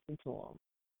don't listen to him.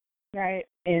 Right.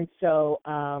 And so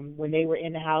when they were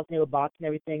in the house and they were boxing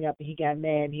everything up and he got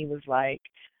mad and he was like,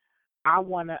 I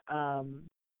want to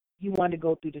he wanted to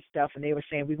go through the stuff, and they were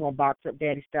saying, we're going to box up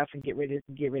daddy's stuff and get rid of this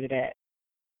and get rid of that.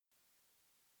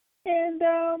 And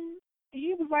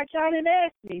he was like, y'all didn't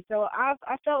ask me. So I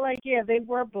felt like, yeah, they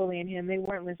were bullying him. They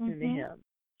weren't listening to him.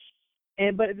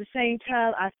 But at the same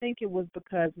time, I think it was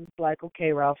because it's like,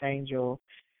 okay, Ralph Angel,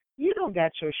 you don't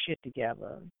got your shit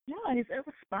together. No, he's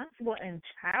irresponsible and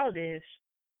childish.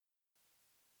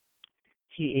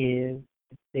 He is,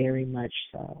 very much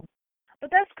so.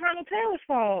 But that's Colonel Taylor's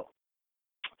fault.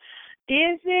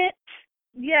 Is it?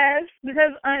 Yes,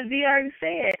 because Aunt V already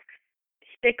said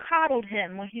they coddled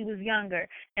him when he was younger,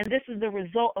 and this is the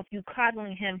result of you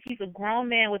coddling him. He's a grown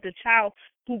man with a child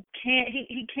who can't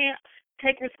he can't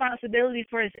take responsibility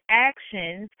for his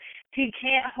actions. He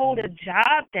can't hold a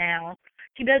job down.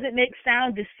 He doesn't make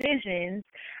sound decisions.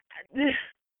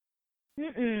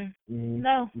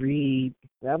 No. Read.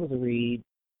 That was a read.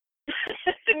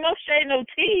 No shade, no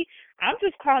tea. I'm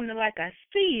just calling it like I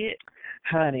see it.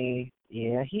 Honey,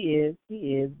 yeah, he is.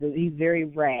 He is. He's very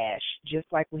rash,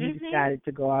 just like when he decided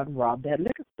to go out and rob that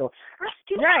liquor store.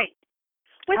 Right.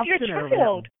 With your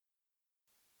child.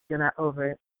 You're not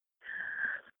over it.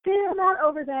 Still not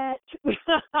over that. He's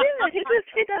not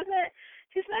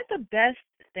the best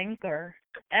thinker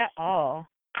at all.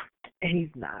 He's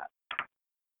not.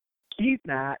 He's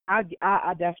not. I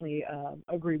definitely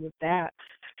agree with that.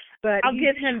 But I'll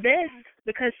give him this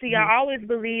because, see, I always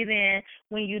believe in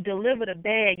when you deliver the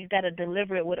bag, you got to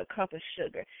deliver it with a cup of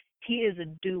sugar. He is a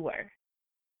doer.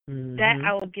 That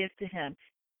I will give to him.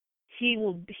 He's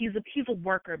a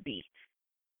worker bee.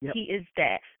 Yep. He is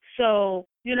that. So,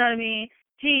 you know what I mean?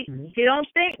 He don't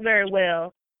think very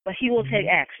well, but he will take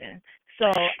action.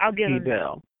 So I'll give him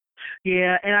that.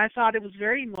 Yeah, and I thought it was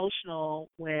very emotional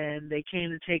when they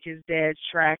came to take his dad's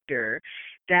tractor.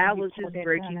 That was his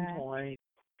breaking point.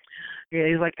 Yeah,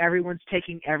 he's like, everyone's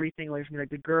taking everything away from me. Like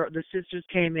the sisters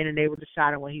came in and they were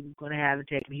deciding what he was going to have and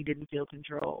take, and he didn't feel in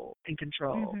control.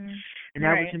 And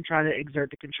that was him trying to exert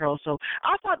the control. So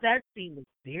I thought that scene was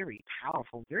very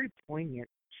powerful, very poignant.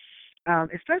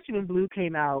 Especially when Blue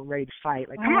came out ready to fight.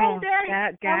 Like, come on, Daddy.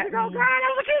 That got me.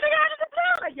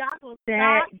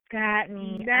 That got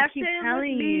me. I keep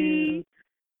telling you.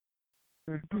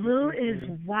 Blue is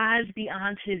wise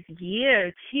beyond his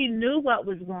years. He knew what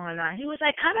was going on. He was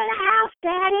like, come in the house,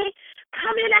 Daddy.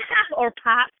 Come in the house. Or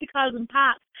Pops. He calls him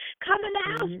Pops. Come in the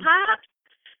house, Pops.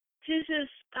 He's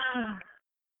just,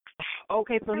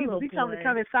 okay, so he was telling him to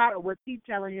come inside, or was he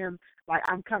telling him, like,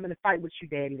 I'm coming to fight with you,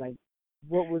 Daddy? Like,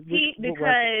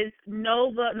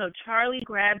 Charlie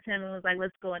grabbed him and was like,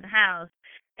 let's go in the house.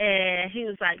 And he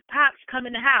was like, Pops, come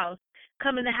in the house.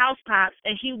 Come in the house, Pops.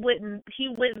 And he wouldn't,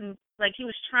 like, he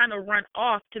was trying to run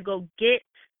off to go get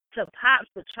to Pops,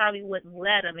 but Charlie wouldn't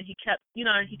let him. And he kept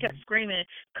screaming,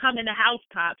 come in the house,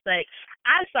 Pops. Like,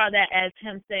 I saw that as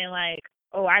him saying, like,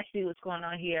 oh, I see what's going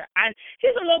on here.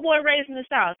 He's a little boy raised in the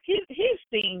South. He's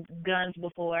seen guns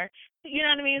before. You know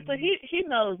what I mean? So he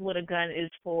knows what a gun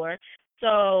is for.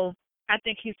 So I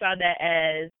think he saw that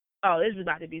as, oh, this is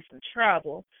about to be some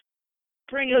trouble.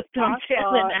 Bring your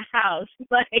tail in the house.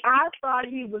 Like, I thought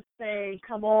he was saying,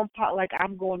 come on, Pop, like,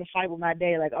 I'm going to fight with my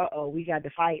dad. Like, we got to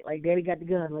fight. Like, Daddy got the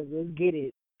gun. Like, let's get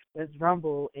it. Let's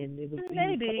rumble. And he was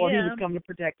coming to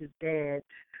protect his dad.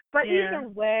 But either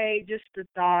way, just the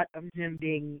thought of him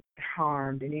being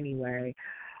harmed in any way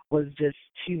was just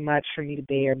too much for me to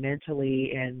bear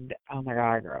mentally. And, oh, my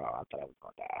God, girl, I thought I was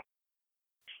going to die.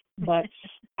 But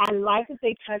I like that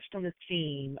they touched on the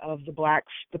theme of the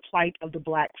plight of the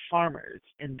black farmers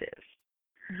in this.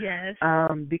 Yes.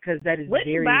 Because that is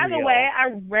very real. By the way, I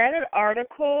read an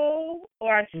article,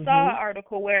 or I saw an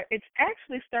article where it's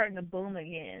actually starting to boom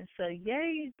again. So,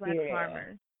 yay, black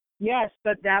farmers. Yes,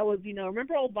 but that was,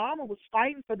 remember Obama was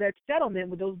fighting for that settlement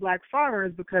with those black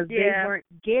farmers because they weren't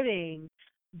getting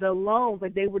the loans.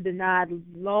 Like, they were denied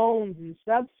loans and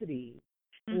subsidies.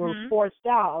 Were forced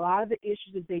out. A lot of the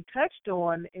issues that they touched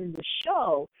on in the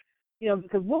show,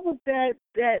 because what was that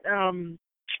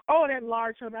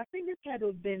large home? I think this had to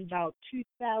have been about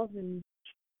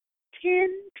 2010,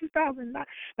 2009.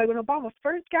 Like when Obama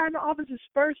first got in the office, his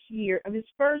first year of his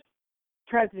first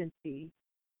presidency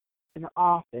in the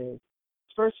office, his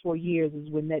first 4 years is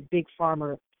when that big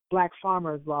black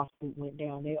farmers lawsuit went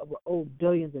down. They were owed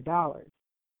billions of dollars.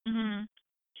 And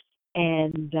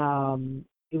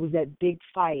it was that big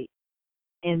fight,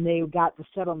 and they got the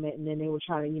settlement, and then they were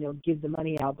trying to, give the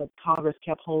money out, but Congress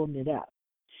kept holding it up.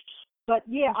 But,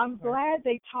 yeah, I'm glad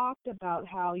they talked about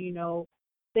how,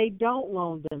 they don't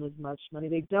loan them as much money.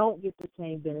 They don't get the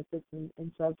same benefits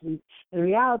and subsidies. The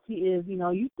reality is,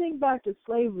 you think back to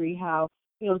slavery, how,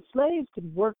 slaves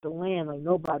could work the land like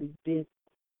nobody's business.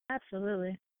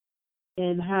 Absolutely.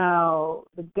 and how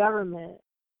the government,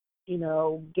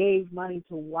 gave money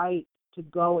to whites to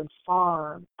go and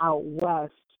farm out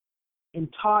west and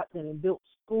taught them and built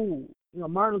schools.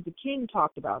 Martin Luther King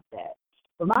talked about that.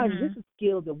 But mind you, this is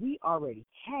skills that we already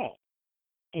had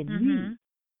and used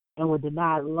and were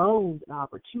denied loans and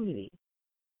opportunity.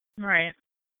 Right.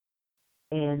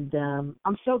 And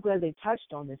I'm so glad they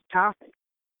touched on this topic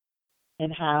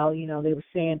and how, they were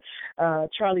saying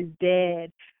Charlie's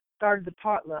dad started the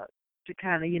potluck to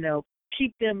kind of,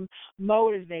 keep them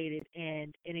motivated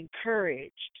and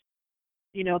encouraged,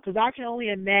 because I can only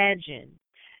imagine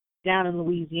down in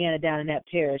Louisiana, down in that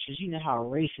parish, because you know how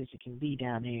racist it can be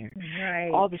down there.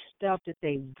 Right. All the stuff that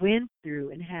they went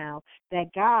through and how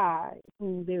that guy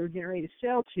who they were getting ready to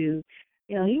sell to,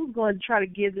 he was going to try to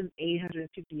give them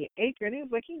 850 an acre, and he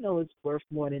was like, it's worth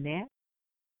more than that.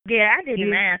 Yeah, I did the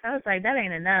math. I was like, that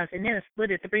ain't enough. And then it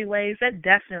split it 3 ways. That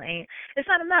definitely ain't. It's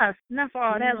not enough. Not for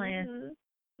all that land.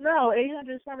 No,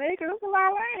 800 some acres. That's a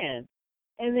lot of land.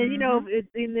 And then,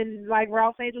 and then like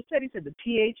Ralph Angel said, he said the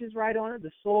pH is right on it.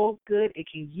 The soil's good. It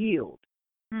can yield.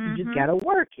 You just got to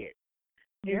work it.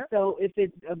 Yep. And so if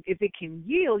it can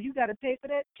yield, you got to pay for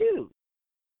that too.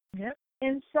 Yep.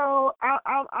 And so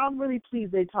I'm really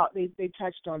pleased they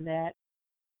touched on that,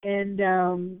 and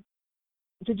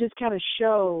to just kind of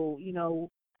show,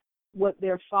 what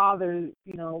their father,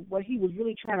 what he was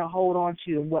really trying to hold on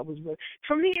to, and what was really,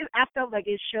 for me, I felt like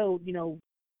it showed,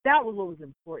 that was what was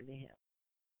important to him.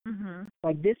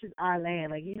 Like, this is our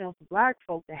land. Like, for black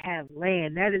folk to have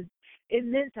land, it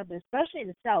meant something, especially in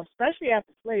the South, especially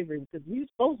after slavery, because we were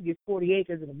supposed to get 40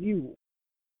 acres and a mule.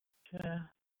 Yeah.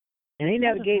 And they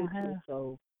never gave it to us.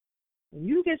 So when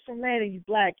you get some land and you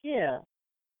black, it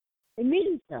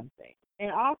means something.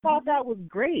 And I thought that was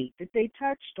great that they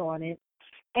touched on it.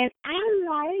 And I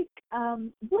like,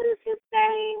 what is his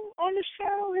name on the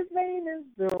show? His name is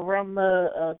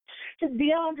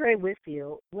DeAndre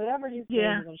Whitfield, whatever his name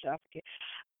is on the show. I forget.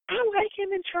 I like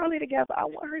him and Charlie together. I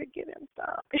want her to get him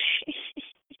some.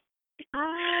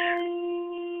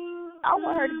 I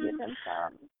want her to get him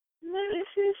some. Maybe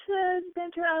she should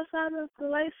venture outside of the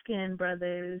light-skinned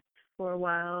brothers for a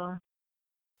while.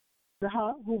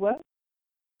 Who what?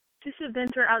 She should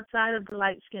venture outside of the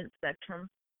light-skinned spectrum.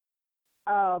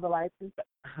 Oh, the light-skinned spectrum.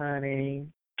 Honey,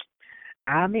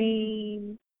 I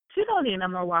mean, she don't need no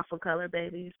more waffle color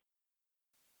babies.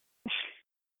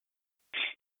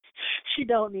 She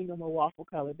don't need no more waffle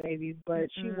color babies,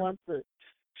 but she wants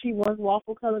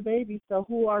waffle color babies, so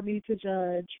who are me to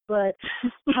judge? But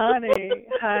honey,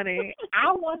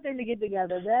 I want them to get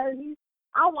together.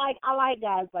 I like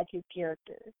guys like his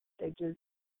character. It just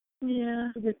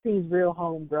seems real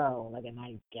homegrown, like a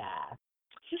nice guy.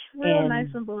 Just real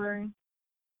nice and boring.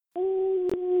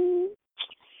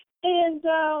 And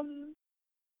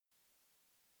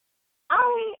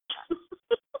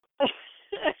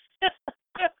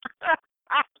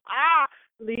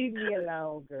leave me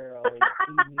alone, girl. Leave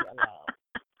me alone.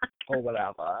 Or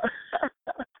whatever.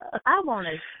 I want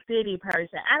a city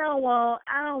person. I don't want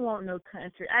no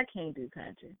country. I can't do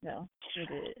country. No, I'm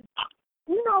good.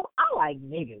 I like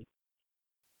niggas.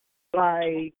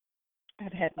 Like,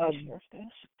 I've had my share of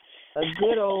this. A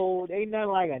good old, ain't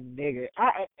nothing like a nigga.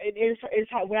 It's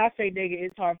hard, when I say nigga,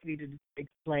 it's hard for me to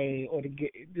explain or to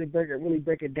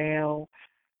break it down.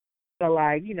 So,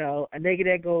 like, a nigga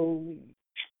that goes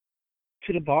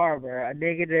to the barber, a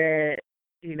nigga that,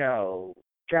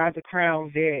 drives a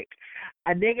Crown Vic,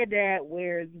 a nigga that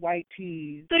wears white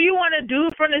tees. So you want a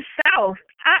dude from the South?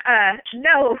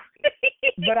 No.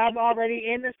 But I'm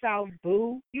already in the South,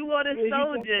 boo. You want a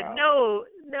soldier? No.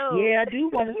 Yeah, I do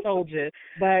want a soldier,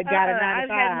 but got a 9 to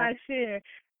 5.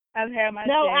 I've had my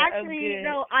share. No, actually,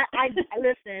 no. I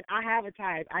listen. I have a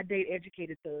type. I date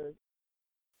educated thugs.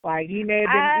 Like, he may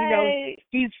have been,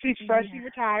 he's freshly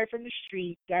retired from the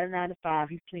street, got a 9 to 5.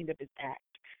 He's cleaned up his act.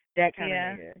 That kind of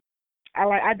nigga.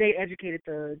 I date educated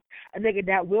thugs. A nigga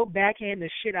that will backhand the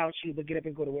shit out you, but get up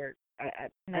and go to work. I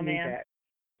need that.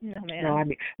 No,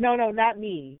 man. No, not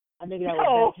me. A nigga that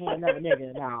will backhand another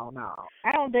nigga. No.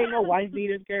 I don't date no wife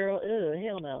beaters, girl. Ugh,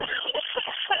 hell no.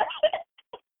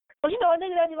 But, a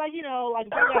nigga that be like, like,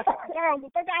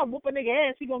 if I got to whoop a nigga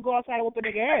ass, he going to go outside and whoop a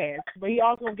nigga ass. But he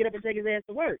also going to get up and take his ass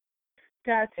to work.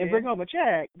 Gotcha. And bring home a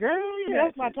check. Girl,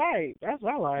 that's my type. That's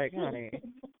what I like, honey.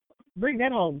 Bring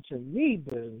that home to me,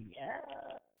 boo. Yeah.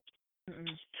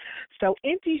 So,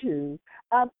 anywho,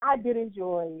 I did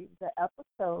enjoy the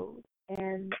episode.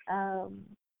 And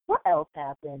what else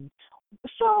happened?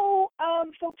 So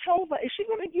Tova, is she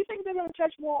gonna? You think they're gonna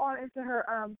touch more on into her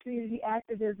community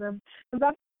activism?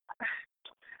 Because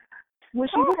when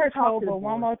she call her Tova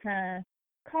one more time.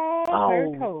 call her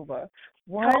Oh, Tova.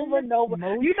 Tova Nova.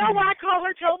 You know why Motion. I call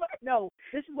her Tova? No,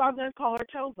 this is why I'm going to call her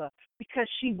Tova, because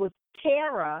she was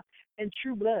Tara in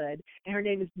True Blood, and her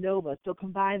name is Nova. So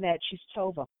combine that, she's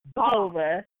Tova. Bah.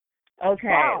 Tova. Okay.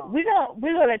 Bah. We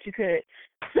gonna let you cook.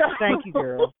 So Thank you,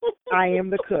 girl. I am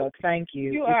the cook. Thank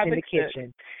you. You it's are in the the cook.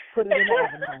 kitchen. Put it in the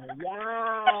oven, honey.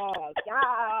 Yes, yes.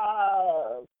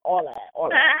 All that, all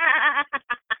that.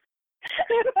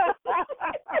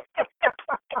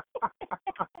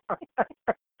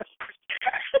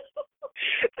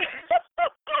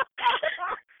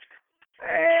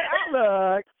 Hey,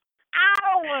 look, I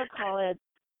don't want to call it.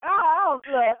 I don't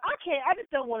look. I can't. I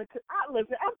just don't want to.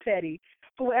 Listen, I'm petty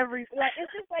for whatever reason. Like,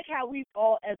 it's just like how we've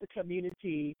all, as a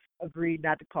community, agreed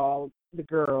not to call the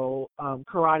girl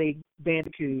Karate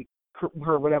Bandicoot,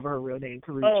 her whatever her real name,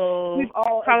 Karooch. Oh, We've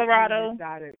all Colorado.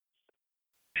 decided.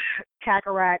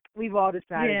 Kakarot. We've all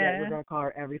decided that Yeah. we're gonna call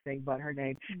her everything but her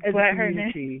name. But her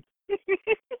name.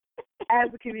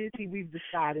 As a community, we've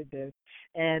decided this,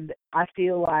 and I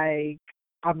feel like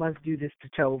I must do this to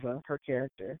Tova, her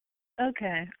character.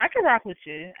 Okay. I can rock with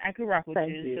you. Thank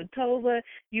you. So Tova,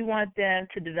 you want them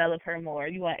to develop her more.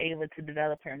 You want Ava to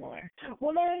develop her more.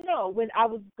 Well, no. When I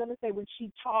was gonna say when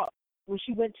she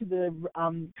went to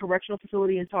the correctional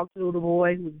facility and talked to the little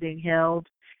boy who was being held,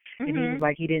 and he was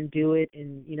like he didn't do it,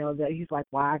 and that he's like,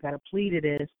 why I got to plead to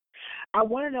this. I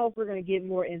want to know if we're gonna get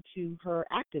more into her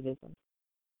activism.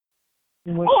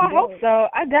 Oh, I hope so.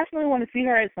 I definitely want to see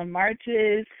her at some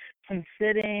marches, some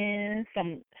sit-ins,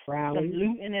 some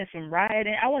looting and some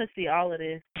rioting. I want to see all of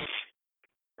this.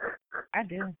 I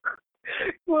do.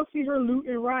 You want to see her loot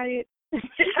and riot?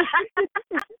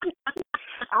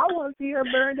 I want to see her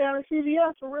burn down a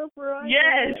CVS for real.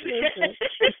 Yes.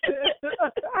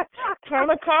 Turn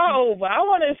the car over. I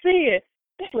want to see it.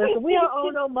 Listen, we don't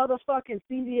own no motherfucking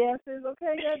CVS's,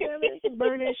 okay? Goddammit,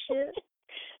 burn that shit.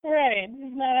 Right,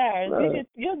 it's not ours.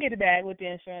 You'll get it back with the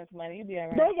insurance money. You'll be all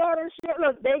right. They got insurance.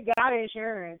 Look, they got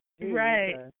insurance.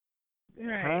 Right.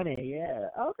 Right. Honey, yeah.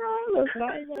 Okay, listen,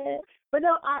 I ain't mad. But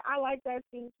no, I like that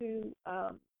scene too.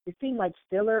 It seemed like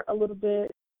Stiller a little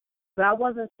bit, but I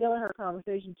wasn't still in her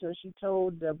conversation until she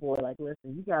told the boy, like,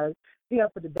 listen, you gotta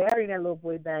put the battery in that little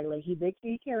boy bag. Like, he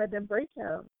can't let them break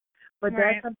him. But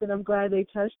that's something I'm glad they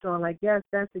touched on. Like, yes,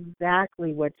 that's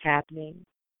exactly what's happening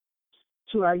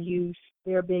to our youth.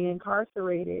 They're being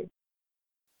incarcerated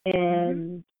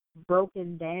and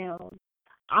broken down.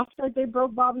 I feel like they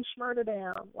broke Bobby Shmurda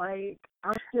down. Like,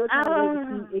 I'm still trying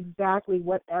to see exactly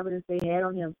what evidence they had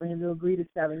on him for him to agree to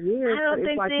 7 years. I don't it's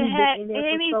think like they he's had been in there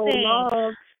anything. for so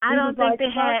long. I don't think they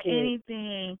had it.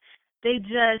 anything. They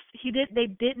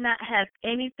did not have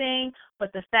anything,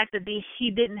 but the fact that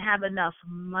he didn't have enough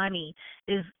money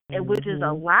which is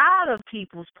a lot of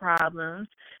people's problems,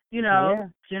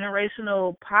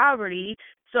 generational poverty.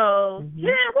 So,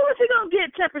 where was he going to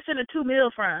get 10% of $2 million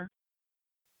from?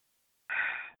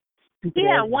 He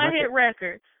had one hit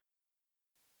record.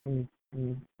 I'm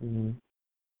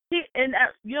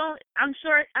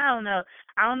sure, I don't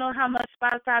know how much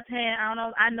Spotify paying. I don't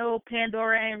know. I know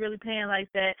Pandora ain't really paying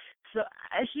like that. So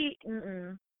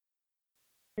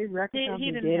his record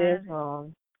company did it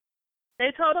wrong.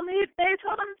 They told him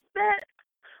that,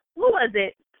 who was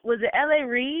it? Was it L.A.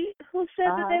 Reid who said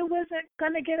that they wasn't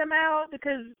going to get him out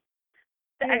because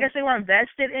I guess they weren't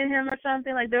vested in him or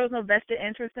something? Like, there was no vested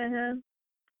interest in him?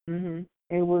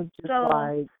 It was just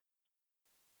like...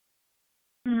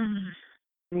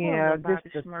 Yeah,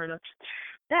 just murder.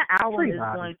 That album is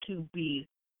going to be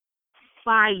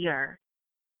fire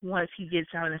once he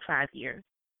gets out in 5 years.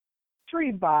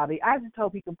 Free Bobby. I just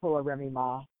hope he can pull a Remy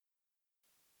Ma.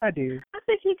 I do. I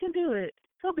think he can do it.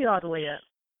 He'll be all the way up.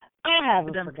 I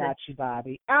haven't forgot you,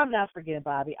 Bobby. I'm not forgetting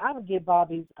Bobby. I'm gonna get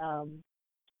Bobby's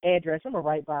address. I'm gonna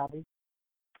write Bobby.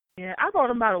 Yeah, I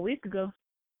wrote him about a week ago.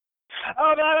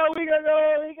 Oh, no, we can do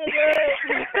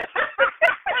it.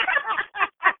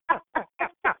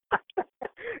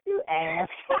 You ass.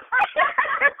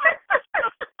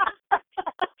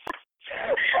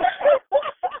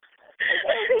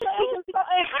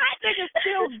 Hot nigga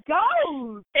still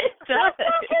goes. It does.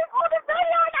 On the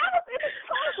daylight, I was in the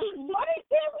car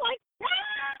like that.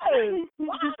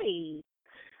 Bobby.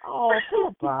 Oh,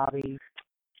 poor Bobby.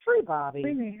 Free Bobby.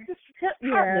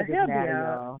 Yeah, he'll be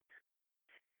out.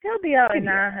 He'll be out in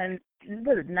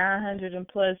 900 and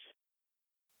plus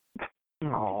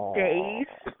days.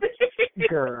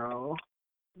 Girl.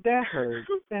 That hurts.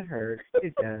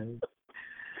 It does.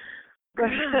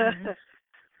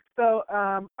 So,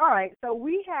 all right. So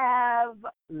we have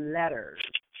letters.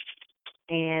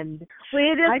 And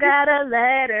we just got a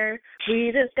letter.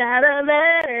 We just got a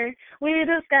letter. We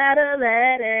just got a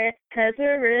letter. 'Cause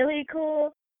we're really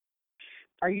cool.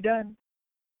 Are you done?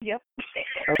 Yep.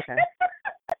 Okay.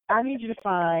 I need you to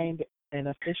find an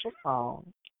official song.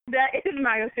 That is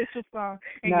my official song,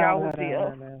 and No, y'all no, will no,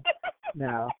 feel. no, no.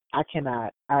 No, I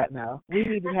cannot. No. We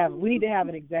need to have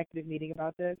an executive meeting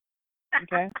about this.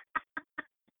 Okay.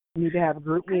 We need to have a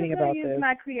group meeting I'm gonna about use this.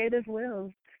 my creative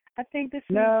wills. I think this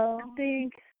No. is. I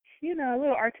think a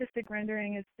little artistic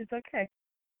rendering is okay.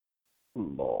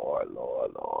 Lord.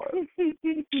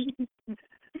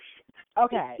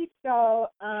 Okay, so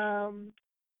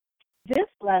this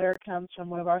letter comes from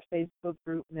one of our Facebook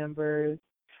group members.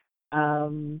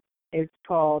 It's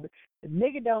called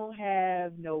 "Nigga Don't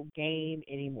Have No Game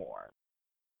Anymore."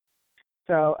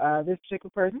 So this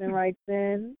particular person writes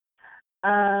in,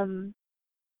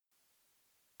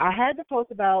 I had to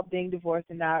post about being divorced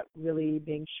and not really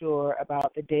being sure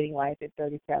about the dating life at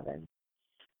 37.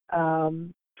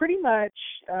 Pretty much,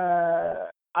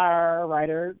 our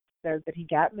writer says that he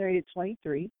got married at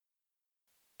 23.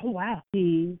 Oh wow.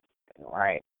 He's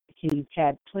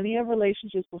had plenty of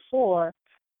relationships before,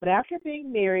 but after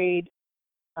being married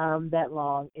that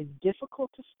long, it's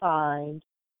difficult to find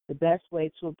the best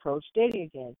way to approach dating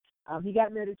again. He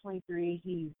got married at 23.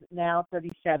 He's now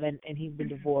 37, and he's been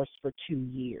divorced for 2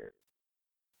 years.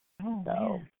 Oh, So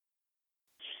man.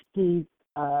 he's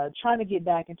trying to get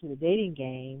back into the dating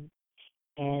game,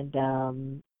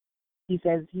 and he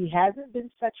says he hasn't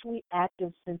been sexually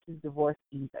active since his divorce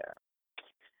either.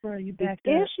 Bro, you His backed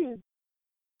up. issue,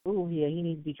 yeah, he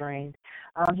needs to be drained.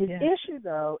 His issue,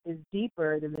 though, is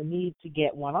deeper than the need to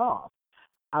get one off.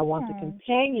 I want the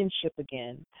companionship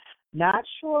again. Not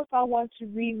sure if I want to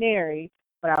remarry,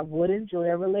 but I would enjoy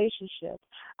a relationship.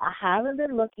 I haven't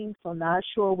been looking, so not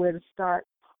sure where to start.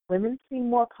 Women seem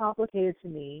more complicated to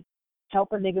me.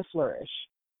 Help a nigga flourish.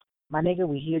 My nigga,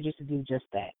 we here just to do just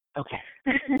that. Okay.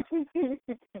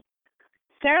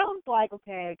 Sounds like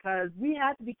okay, because we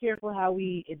have to be careful how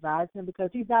we advise him because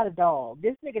he's not a dog.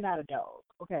 This nigga not a dog.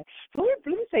 Okay. So let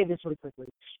me say this really quickly.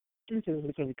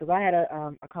 Because I had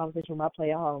a conversation with my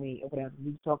player homie or whatever.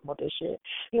 We talking about this shit.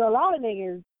 A lot of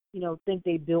niggas, think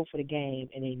they built for the game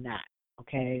and they not.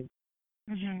 Okay.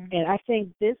 Mm-hmm. And I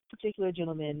think this particular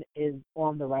gentleman is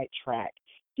on the right track.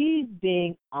 He's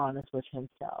being honest with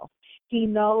himself. He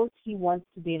knows he wants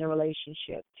to be in a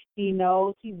relationship. He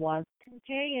knows he wants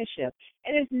companionship.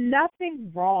 And there's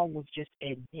nothing wrong with just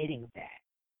admitting that.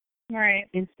 Right.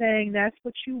 And saying that's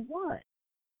what you want.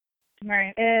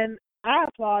 Right. And I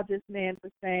applaud this man for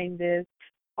saying this.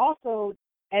 Also,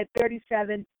 at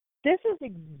 37, this is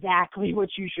exactly what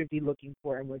you should be looking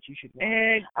for and what you should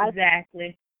want.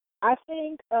 Exactly. I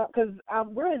think, because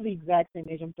we're the exact same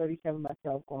age. I'm 37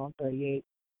 myself, going on 38.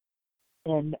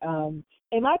 And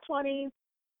in my 20s,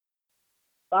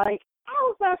 I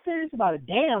was not serious about a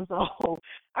damn soul.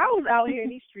 I was out here in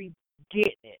these streets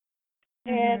getting it.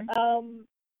 Mm-hmm. And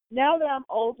now that I'm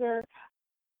older,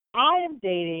 I am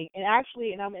dating, and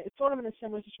I'm sort of in a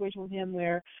similar situation with him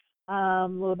where, a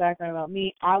little background about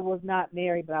me, I was not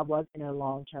married, but I was in a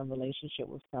long-term relationship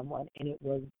with someone, and it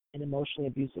was an emotionally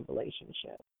abusive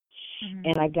relationship. Mm-hmm.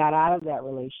 And I got out of that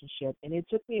relationship, and it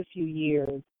took me a few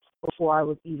years before I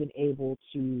was even able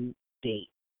to date.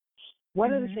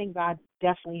 One of the things I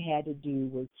definitely had to do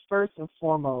was, first and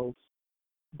foremost,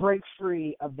 break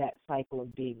free of that cycle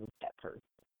of being with that person.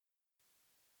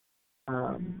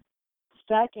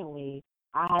 Secondly,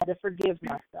 I had to forgive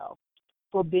myself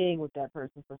for being with that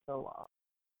person for so long.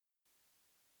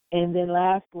 And then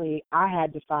lastly, I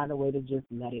had to find a way to just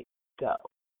let it go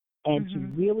and to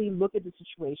really look at the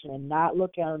situation and not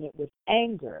look at it with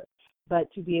anger, but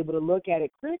to be able to look at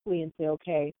it critically and say,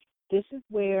 okay, this is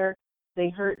where they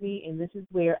hurt me and this is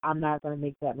where I'm not going to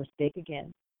make that mistake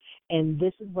again. And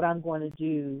this is what I'm going to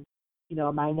do,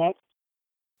 my next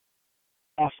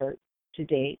effort to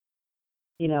date.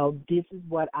 This is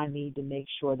what I need to make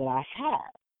sure that I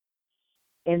have.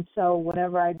 And so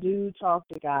whenever I do talk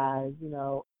to guys,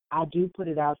 I do put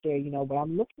it out there, what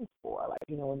I'm looking for. Like,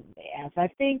 when they ask, I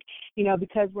think,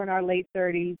 because we're in our late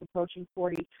 30s, approaching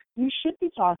 40, you should be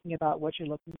talking about what you're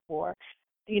looking for.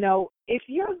 If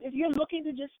you're looking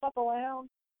to just fuck around,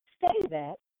 say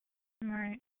that.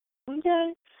 Right.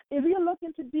 Okay? If you're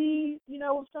looking to be,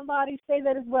 with somebody, say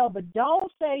that as well. But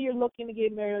don't say you're looking to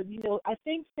get married. I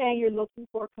think saying you're looking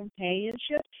for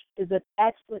companionship is an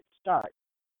excellent start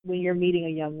when you're meeting a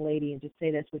young lady, and just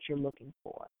say that's what you're looking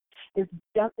for. There's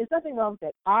nothing wrong with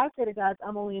that. I say to guys,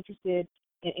 I'm only interested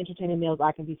in entertaining males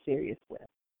I can be serious with.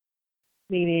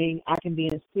 Meaning I can be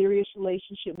in a serious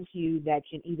relationship with you that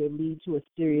can either lead to a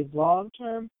serious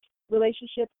long-term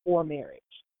relationship or marriage.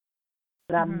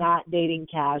 But I'm not dating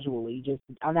casually.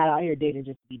 I'm not out here dating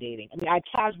just to be dating. I mean, I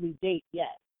casually date, yes.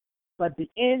 but the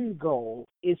end goal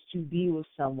is to be with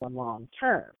someone long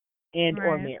term and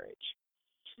or Right. marriage.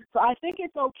 So I think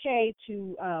it's okay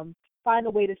to find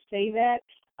a way to say that,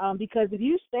 because if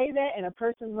you say that and a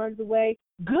person runs away,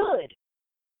 good,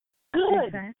 good.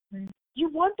 Exactly. You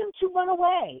want them to run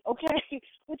away, okay?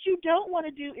 What you don't want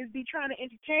to do is be trying to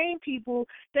entertain people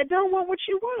that don't want what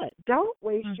you want. Don't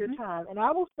waste your Mhm. time. And I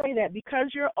will say that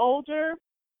because you're older,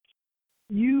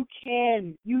 you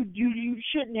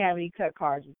shouldn't have any cut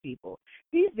cards with people.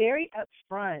 Be very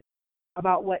upfront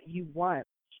about what you want.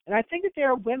 And I think that there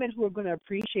are women who are going to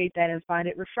appreciate that and find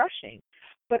it refreshing.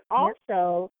 But Yep.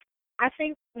 also, I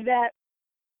think that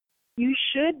you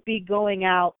should be going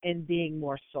out and being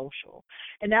more social.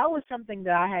 And that was something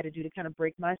that I had to do to kind of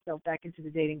break myself back into the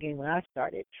dating game when I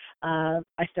started. I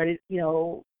started,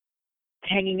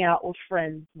 hanging out with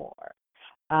friends more.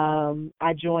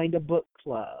 I joined a book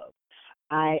club.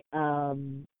 I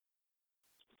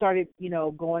started,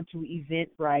 going to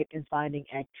Eventbrite and finding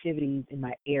activities in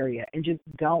my area and just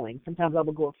going. Sometimes I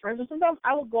would go with friends, or sometimes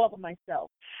I would go out with myself.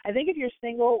 I think if you're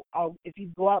single, or if you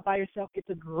go out by yourself, it's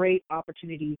a great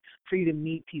opportunity for you to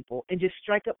meet people and just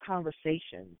strike up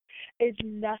conversations. There's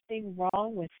nothing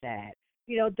wrong with that.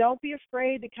 Don't be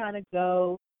afraid to kind of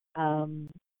go. Um,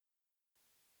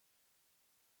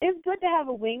 it's good to have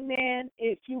a wingman,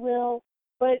 if you will,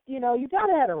 but you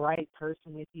gotta have the right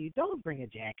person with you. Don't bring a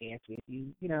jackass with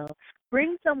you.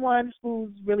 Bring someone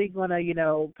who's really gonna,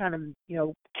 kind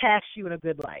of, cast you in a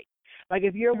good light. Like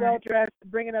if you're well Right. dressed,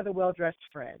 bring another well dressed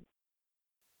friend.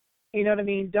 You know what I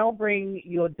mean? Don't bring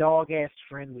your dog ass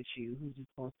friend with you who's just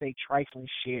gonna say trifling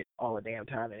shit all the damn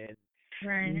time, and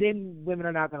Right. then women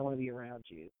are not gonna want to be around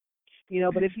you.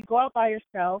 But if you go out by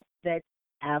yourself, that's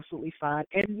absolutely fine.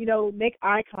 And, make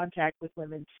eye contact with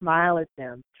women, smile at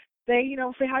them. Say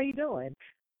how you doing.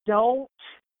 Don't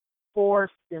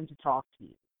force them to talk to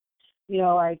you.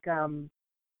 Like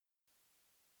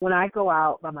when I go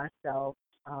out by myself,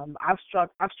 I've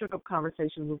struck up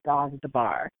conversations with guys at the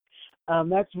bar.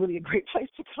 That's really a great place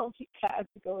to go meet guys,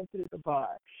 to go into the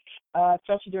bar,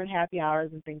 especially during happy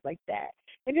hours and things like that.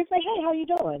 And just say, hey, how you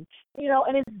doing?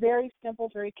 And it's very simple,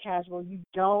 very casual. You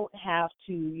don't have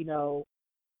to,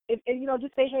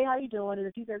 just say, hey, how you doing? And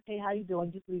if he says, hey, how you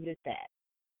doing, just leave it at that.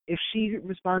 If she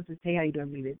responds to, hey, how you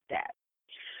doing, leave it at that.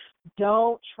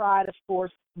 Don't try to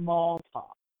force small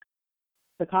talk.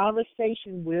 The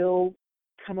conversation will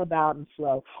come about and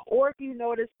flow. Or if you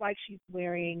notice, like, she's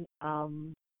wearing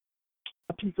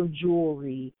a piece of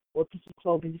jewelry or a piece of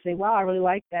clothing, you say, wow, I really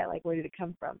like that. Like, where did it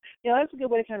come from? That's a good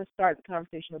way to kind of start the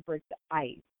conversation or break the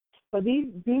ice. But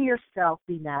be yourself,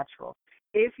 be natural.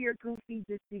 If you're goofy,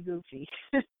 just be goofy.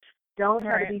 Don't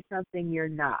try to Right. be something you're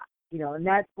not. And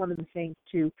that's one of the things,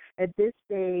 too. At this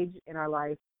stage in our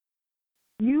life,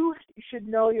 you should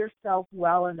know yourself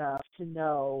well enough to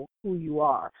know who you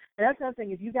are. And that's another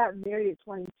thing. If you got married at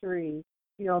 23,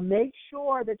 make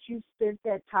sure that you spent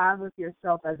that time with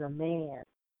yourself as a man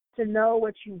to know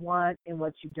what you want and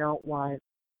what you don't want,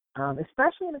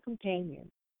 especially in a companion.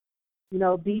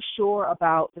 Be sure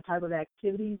about the type of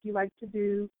activities you like to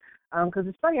do. Because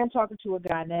it's funny, I'm talking to a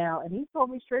guy now, and he told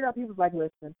me straight up, he was like,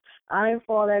 listen, I ain't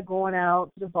for all that going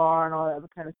out to the bar and all that other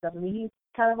kind of stuff. I mean, he's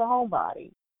kind of a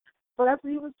homebody. So that's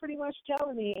what he was pretty much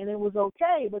telling me, and it was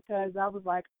okay because I was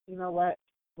like, you know what,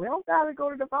 we don't got to go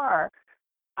to the bar.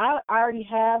 I already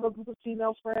have a group of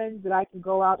female friends that I can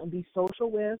go out and be social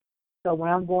with. So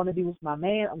when I'm going to be with my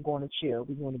man, I'm going to chill.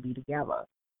 We're going to be together.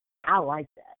 I like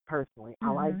that personally.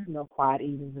 I like, Mhm. quiet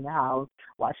evenings in the house,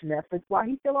 watching Netflix while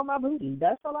he's still on my booty.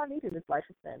 That's all I need in this life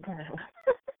of sin.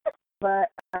 But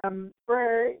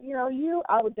for you,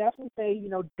 I would definitely say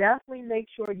definitely make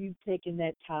sure you've taken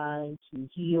that time to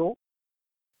heal.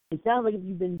 It sounds like if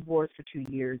you've been divorced for 2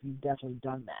 years, you've definitely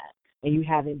done that, and you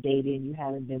haven't dated and you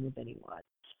haven't been with anyone.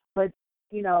 But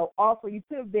also you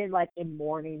could have been like in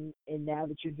mourning, and now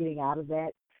that you're getting out of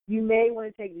that, you may want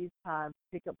to take these time to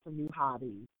pick up some new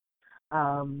hobbies,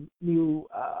 new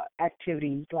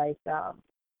activities. Like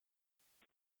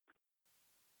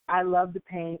I love to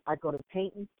paint. I go to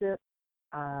paint and sip.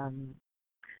 Um,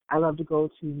 I love to go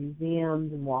to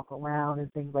museums and walk around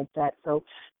and things like that. So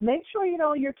make sure,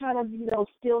 you're kind of,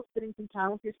 still spending some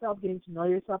time with yourself, getting to know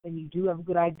yourself, and you do have a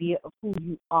good idea of who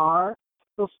you are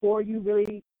before you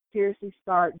really seriously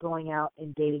start going out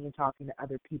and dating and talking to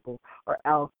other people, or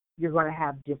else you're going to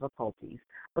have difficulties.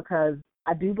 Because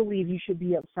I do believe you should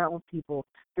be upfront with people,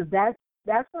 because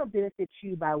that's going to benefit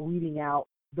you by weeding out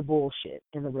the bullshit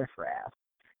and the riffraff.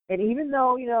 And even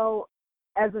though,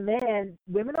 as a man,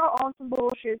 women are on some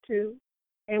bullshit too,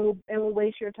 and will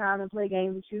waste your time and play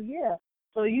games with you. Yeah.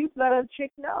 So you let a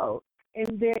chick know.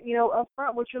 and then up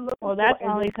front what you're looking for. Well, that's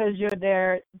only because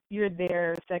you're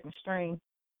their second string.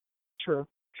 True.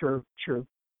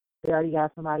 They already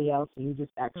got somebody else, and you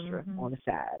just extra on the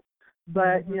side.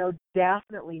 But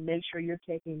definitely make sure you're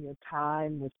taking your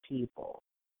time with people.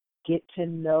 Get to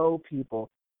know people.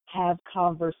 Have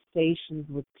conversations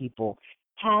with people.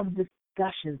 Have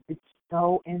discussions. It's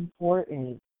so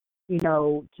important,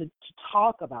 to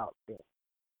talk about this.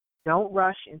 Don't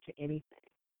rush into anything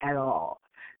at all.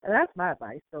 And that's my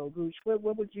advice. So, Gooch,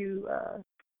 what would you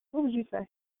say?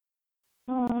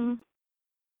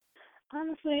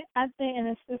 Honestly, I think,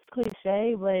 and it's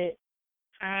cliche, but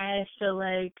I feel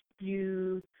like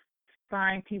you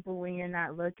find people when you're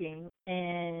not looking,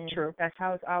 and True. That's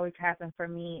how it's always happened for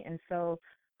me. And so,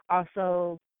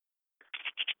 also,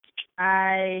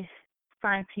 I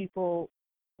find people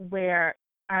where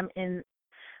I'm in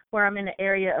the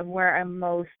area of where I'm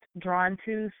most drawn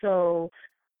to. So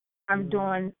I'm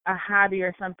doing a hobby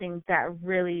or something that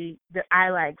I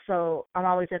like. So I'm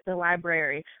always at the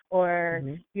library or,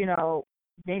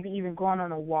 maybe even going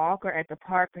on a walk or at the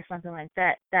park or something like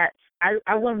that.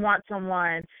 I wouldn't want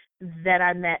someone that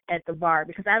I met at the bar,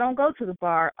 because I don't go to the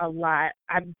bar a lot.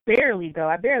 I barely go.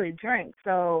 I barely drink.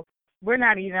 So we're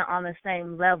not even on the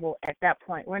same level at that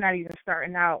point. We're not even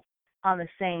starting out on the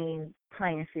same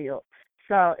playing field.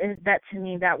 So that, to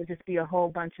me, that would just be a whole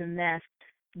bunch of mess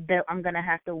that I'm going to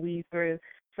have to weed through.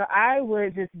 So I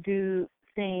would just do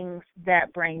things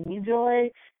that bring me joy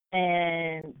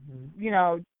and,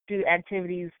 do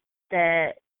activities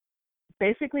that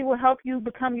basically will help you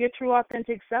become your true,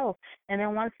 authentic self. And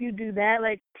then once you do that,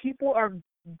 like, people are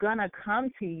going to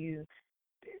come to you.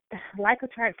 Like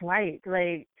attracts like.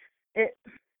 Like,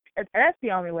 that's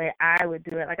the only way I would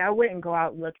do it. Like, I wouldn't go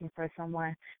out looking for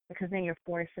someone, because then you're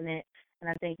forcing it. And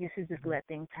I think you should just let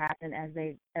things happen as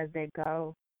they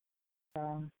go.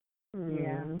 So,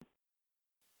 yeah.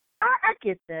 I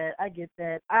get that.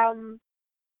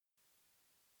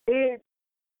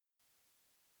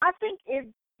 I think if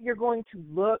you're going to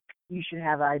look, you should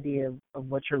have an idea of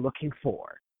what you're looking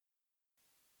for.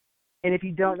 And if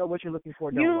you don't know what you're looking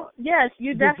for, don't look. Yes,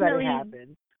 you definitely.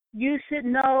 Happen. You should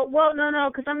know. Well, no,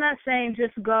 because I'm not saying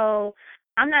just go.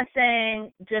 I'm not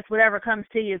saying just whatever comes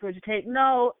to you is what you take.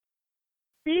 No,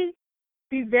 be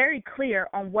very clear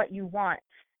on what you want,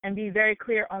 and be very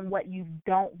clear on what you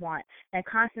don't want, and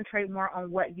concentrate more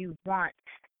on what you want.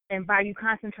 And by you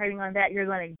concentrating on that, you're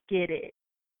going to get it.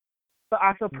 But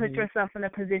also put yourself in a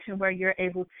position where you're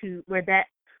able to, where that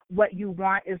what you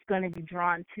want is going to be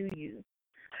drawn to you.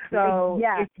 So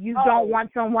if you don't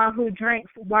want someone who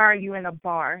drinks, why are you in a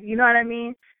bar? You know what I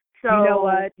mean? So you know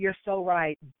what? You're so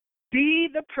right. Be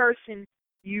the person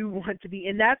you want to be,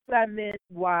 and that's what I meant.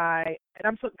 Why?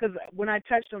 And because when I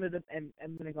touched on it, and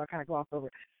I'm going to kind of gloss over,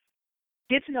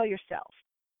 get to know yourself.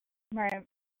 Right.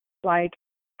 Like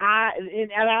I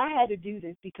had to do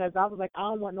this because I was like, I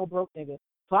don't want no broke nigga,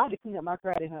 so I had to clean up my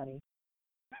credit, honey.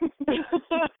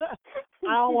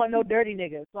 I don't want no dirty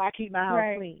nigga, so I keep my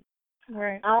house clean.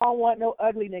 Right. I don't want no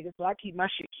ugly nigga, so I keep my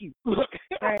shit cute.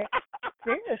 Right.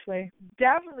 Seriously.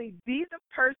 Definitely be the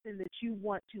person that you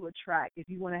want to attract. If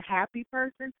you want a happy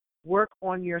person, work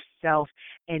on yourself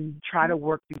and try to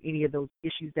work through any of those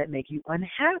issues that make you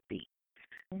unhappy.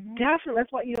 Definitely.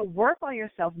 That's why, work on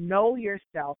yourself, know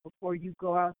yourself before you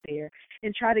go out there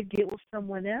and try to get with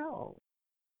someone else.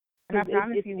 And I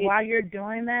promise you, while you're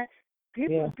doing that,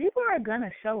 people are going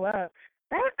to show up.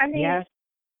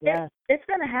 Yes. It's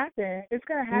going to happen. It's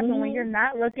going to happen when you're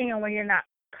not looking and when you're not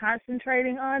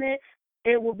concentrating on it.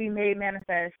 It will be made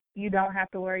manifest. You don't have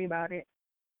to worry about it.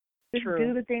 Just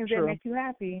do the things that make you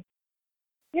happy.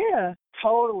 Yeah,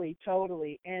 totally.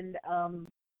 And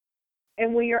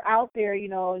when you're out there,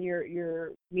 you're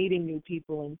meeting new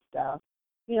people and stuff,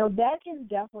 that can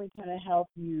definitely kind of help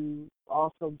you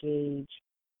also gauge,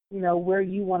 where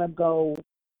you want to go,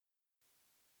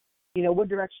 what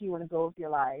direction you want to go with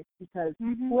your life, because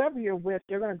whoever you're with,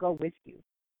 they're going to go with you.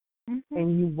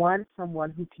 And you want someone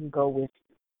who can go with you.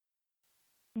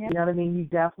 Yep. You know what I mean? You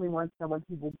definitely want someone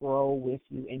who will grow with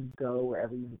you and go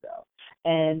wherever you go.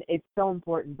 And it's so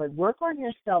important. But work on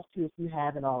yourself, too, if you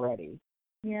haven't already.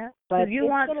 Yeah. But you're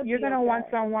going to want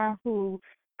someone who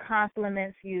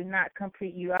compliments you, not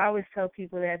complete you. I always tell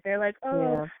people that. They're like,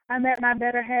 I met my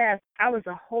better half. I was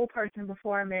a whole person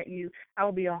before I met you. I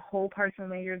will be a whole person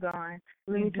when you're gone.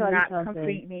 You do not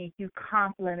complete me. You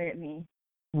compliment me.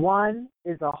 One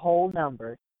is a whole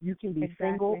number. You can be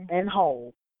single and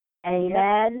whole.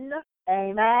 Amen. Yep.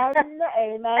 Amen.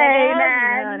 Amen.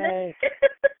 Amen.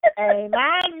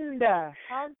 Amen.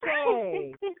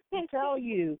 Okay. I tell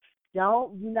you. You're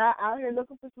not out here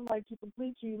looking for somebody to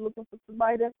complete you. You're looking for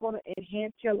somebody that's going to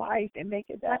enhance your life and make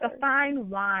it better. Like a fine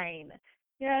wine.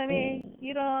 You know what I mean?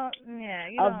 You don't.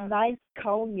 A nice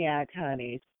cognac,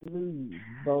 honey. Smooth,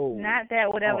 bold. Not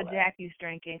that whatever Jackie's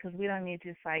drinking, because we don't need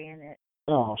to fight in it.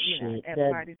 Oh, shit. At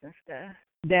parties and stuff.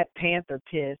 That Panther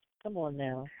piss. Come on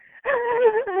now.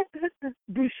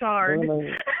 Bouchard.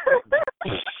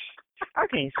 I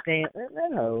can't stand it.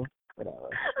 No. Whatever.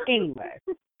 Anyway.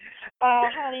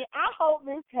 Honey, I hope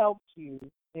this helped you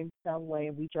in some way.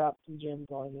 We dropped some gems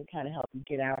on you and kind of help you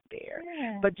get out there.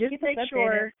 Yeah. But just make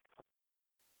sure,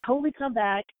 totally come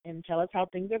back and tell us how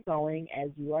things are going as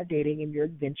you are dating in your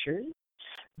adventures.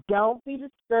 Don't be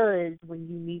discouraged when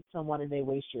you meet someone and they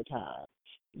waste your time.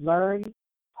 Learn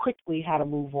quickly how to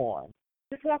move on.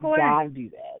 Just walk away. You gotta do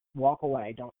that. Walk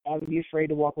away. Don't ever be afraid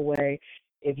to walk away.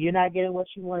 If you're not getting what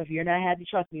you want, if you're not happy,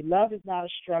 trust me, love is not a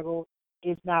struggle.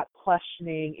 It's not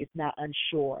questioning. It's not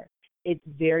unsure. It's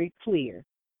very clear.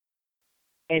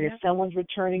 And if someone's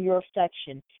returning your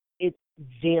affection, it's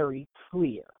very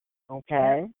clear.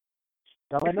 Okay?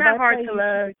 Don't it's not hard to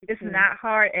love. It's not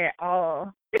hard at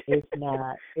all. It's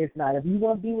not. It's not. If you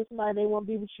want to be with somebody, they want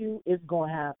to be with you, it's going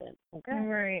to happen. Okay?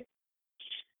 Right.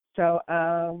 So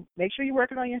make sure you're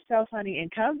working on yourself, honey,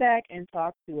 and come back and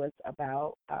talk to us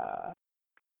about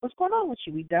what's going on with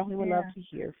you. We definitely would love to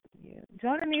hear from you.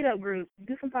 Join a meetup group.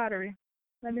 Do some pottery.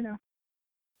 Let me know.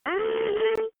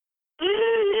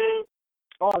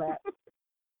 All that.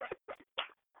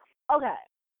 Okay.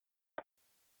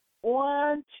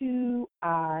 On to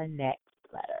our next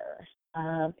letter.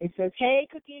 It says, hey,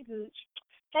 Cookie and Gooch.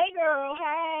 Hey, girl.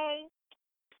 Hey.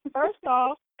 First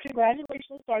off, congratulations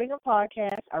on starting a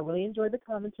podcast. I really enjoyed the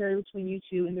commentary between you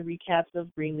two and the recaps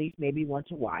of Greenleaf. Made me want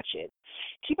to watch it.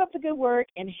 Keep up the good work,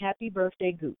 and happy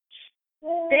birthday, Gooch.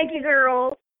 Yay. Thank you,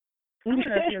 girl. I don't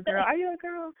know if you're a girl. Are you a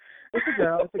girl? It's a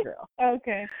girl. It's a girl.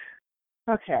 Okay.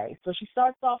 Okay, so she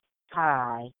starts off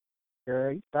high.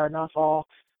 Girl, you starting off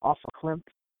a climp.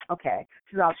 Okay,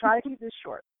 so I'll try to keep this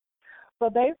short.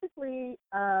 So basically,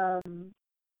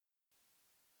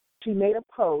 she made a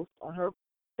post on her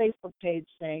Facebook page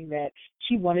saying that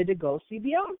she wanted to go see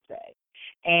Beyonce.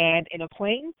 And an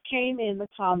acquaintance came in the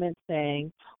comments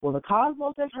saying, well, the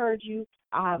Cosmos have heard you.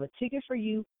 I have a ticket for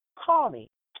you. Call me.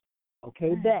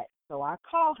 Okay, bet. So I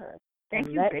call her. Thank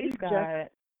you, baby God.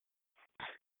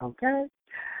 Okay.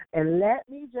 And let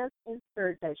me just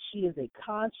insert that she is a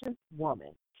conscious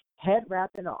woman, head wrap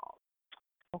and all.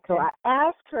 Okay. So I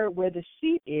asked her where the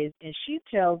seat is, and she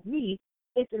tells me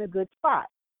it's in a good spot.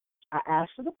 I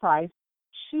asked for the price.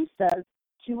 She says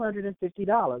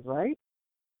 $250, right?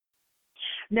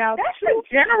 Now that's a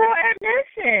general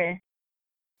admission.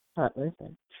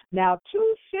 Listen. Now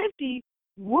 $250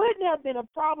 wouldn't have been a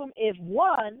problem if,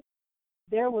 one,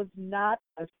 there was not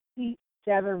a seat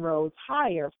 7 rows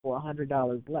higher for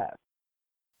 $100 less.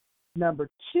 Number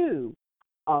 2,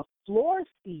 a floor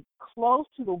seat close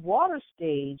to the water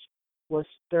stage was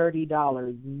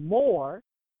 $30 more.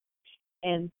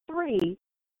 And 3,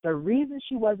 the reason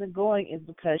she wasn't going is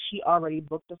because she already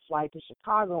booked a flight to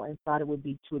Chicago and thought it would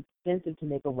be too expensive to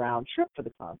make a round trip for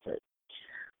the concert.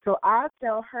 So I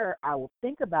tell her I will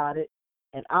think about it,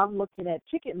 and I'm looking at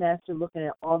Ticketmaster, looking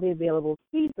at all the available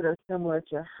seats that are similar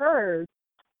to hers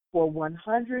for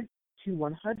 $100 to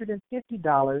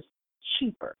 $150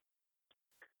 cheaper.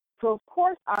 So, of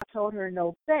course, I told her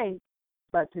no thanks,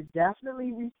 but to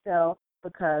definitely resell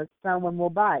because someone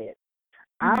will buy it.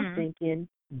 I'm thinking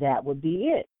that would be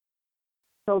it.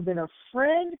 So then a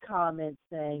friend comments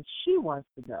saying she wants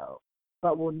to go,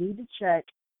 but will need to check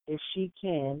if she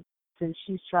can since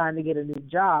she's trying to get a new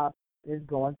job and is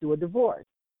going through a divorce.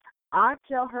 I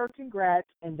tell her congrats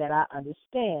and that I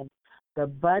understand. The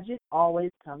budget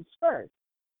always comes first.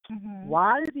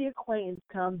 Why did the acquaintance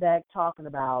come back talking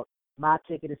about my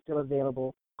ticket is still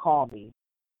available, call me?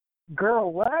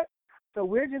 Girl, what? So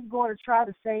we're just going to try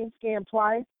the same scam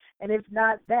twice? And if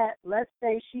not that, let's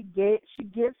say she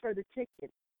gives her the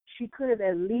ticket. She could have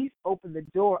at least opened the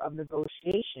door of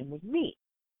negotiation with me.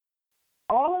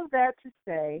 All of that to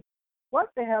say, what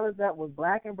the hell is up with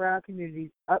black and brown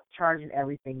communities upcharging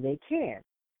everything they can?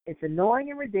 It's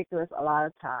annoying and ridiculous a lot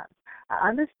of times. I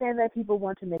understand that people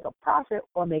want to make a profit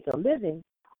or make a living,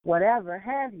 whatever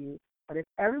have you, but if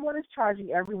everyone is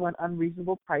charging everyone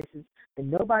unreasonable prices, then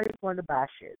nobody's going to buy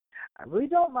shit. I really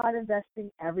don't mind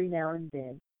investing every now and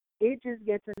then. It just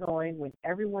gets annoying when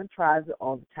everyone tries it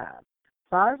all the time.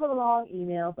 Sorry for the long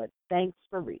email, but thanks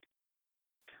for reading.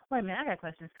 Wait a minute, I got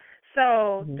questions.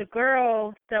 So the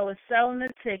girl that was selling the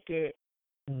ticket,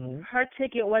 her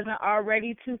ticket wasn't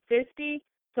already $250,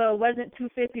 So it wasn't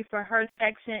 $250 for her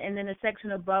section, and then the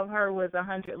section above her was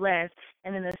 $100 less,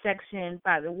 and then the section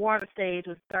by the water stage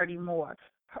was $30 more.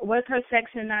 Was her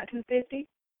section not $250?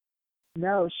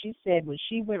 No, she said when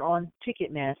she went on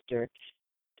Ticketmaster,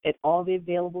 at all the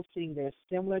available seating there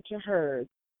similar to hers,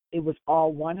 it was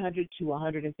all $100 to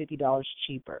 $150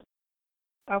 cheaper.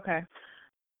 Okay.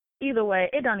 Either way,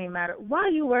 it don't even matter. Why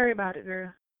you worry about it,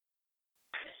 girl?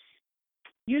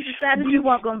 You decided you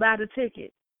weren't gonna buy the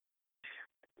ticket.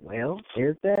 Well,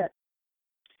 there's that.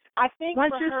 I think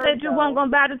once you said you weren't gonna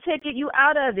buy the ticket, you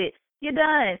out of it. You're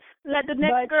done. Let the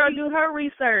next girl do her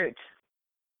research.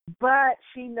 But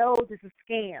she knows it's a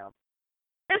scam.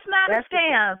 It's not a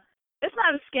scam. It's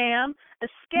not a scam. A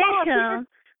scam.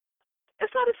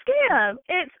 It's not a scam.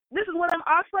 This is what I'm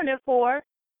offering it for.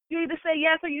 You either say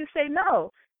yes or you say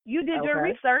no. You did your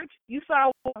research. You saw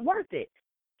it wasn't worth it.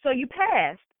 So you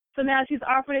passed. So now she's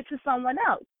offering it to someone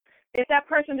else. If that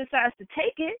person decides to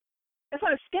take it, it's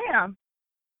not a scam.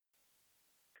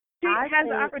 She has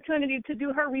the opportunity to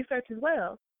do her research as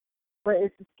well. But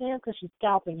it's a scam because she's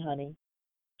scalping, honey.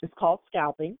 It's called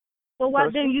scalping.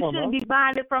 Well, then you shouldn't be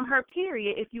buying it from her,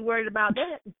 period, if you're worried about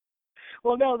that.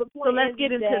 Well, no, the point so let's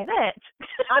get into that.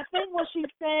 I think what she's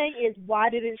saying is, why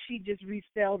didn't she just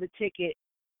resell the ticket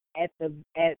at the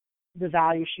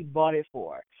value she bought it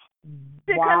for?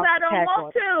 Because I don't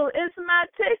want to. It's my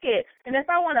ticket. And if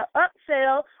I want to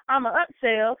upsell, I'm going to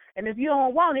upsell. And if you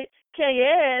don't want it, carry your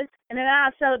ass, and then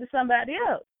I'll sell it to somebody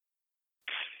else.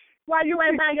 Why you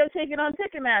ain't buying your ticket on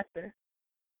Ticketmaster?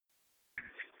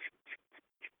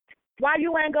 Why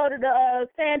you ain't go to the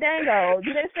Fandango?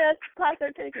 Do they sell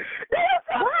concert tickets?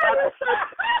 Girl,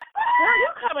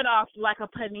 you're coming off like a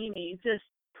panini, just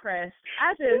pressed.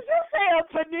 Did you say a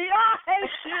panini? I hate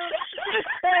you. You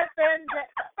say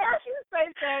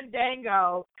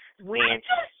Fandango. I'm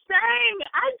just saying,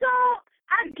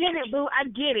 I get it, boo. I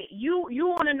get it. You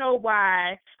want to know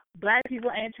why Black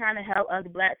people ain't trying to help other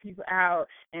Black people out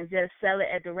and just sell it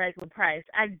at the regular price.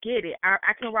 I get it.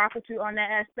 I can rock with you on that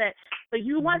aspect. But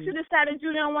once you decided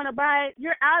you don't want to buy it,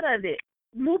 you're out of it.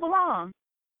 Move along.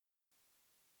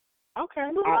 Okay.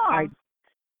 Move along.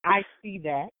 I see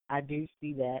that. I do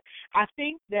see that. I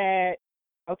think that,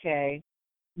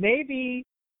 maybe,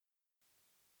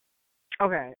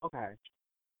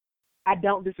 I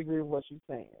don't disagree with what she's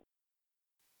saying.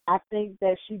 I think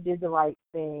that she did the right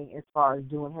thing as far as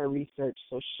doing her research,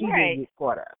 so she didn't get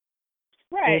caught up.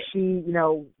 Right. And she,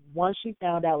 once she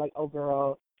found out, like, oh,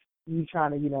 girl, you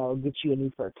trying to, get you a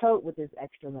new fur coat with this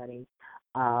extra money,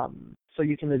 so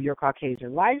you can live your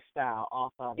Caucasian lifestyle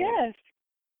off of it. Yes.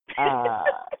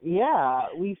 Yeah,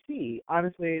 we see.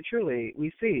 Honestly, truly,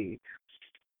 we see.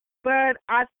 But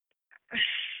I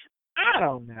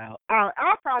don't know.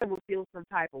 I probably would feel some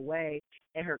type of way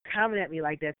at her coming at me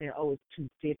like that, saying, "Oh, it's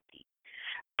 $250."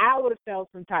 I would have felt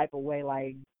some type of way,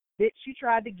 like, bitch, you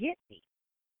tried to get me.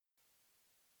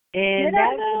 And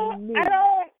that's me.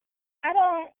 I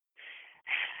don't.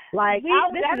 Like, that's how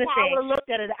I would have looked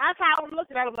at it. That's how I would have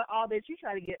looked at it. I was like, oh, bitch, you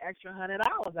trying to get extra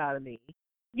 $100 out of me.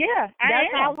 Yeah,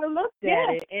 that's how I would have looked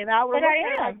at it. And I would have looked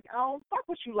at it like, I don't fuck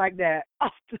with you like that.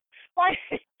 Like,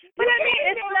 but I mean,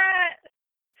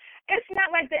 it's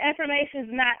not like the information's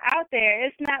not out there.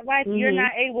 It's not like you're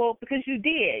not able, because you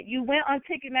did. You went on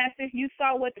Ticketmaster, you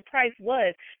saw what the price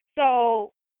was.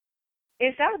 So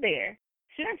it's out there.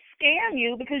 She didn't scam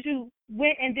you because you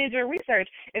went and did your research.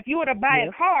 If you were to buy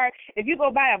a car, if you go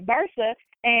buy a Versa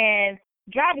and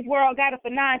Driver's World got it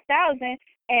for $9,000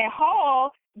 and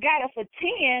Hall got it for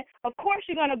 $10,000, of course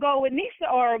you're gonna go with Nissan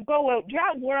or go with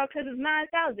Driver's World because it's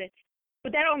 $9,000.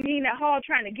 But that don't mean that Hall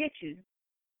trying to get you.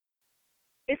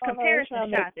 It's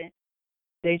comparison shopping.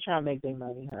 They trying to make their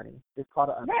money, honey. It's called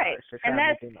an right, and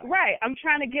that's right. I'm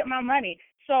trying to get my money.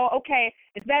 So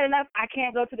it's bad enough I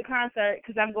can't go to the concert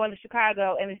because I'm going to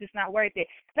Chicago and it's just not worth it.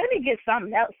 Let me get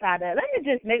something else out of it. Let me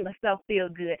just make myself feel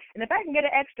good. And if I can get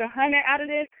an extra $100 out of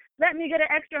this, let me get an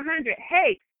extra $100.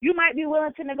 Hey, you might be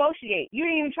willing to negotiate. You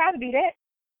didn't even try to do that.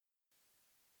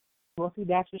 Well, see,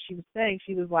 that's what she was saying.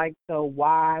 She was like, so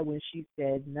why, when she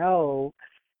said no,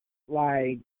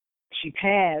 like, she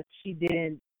passed, she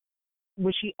didn't,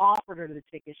 when she offered her the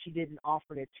ticket, she didn't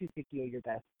offer it at $250 or your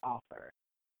best offer.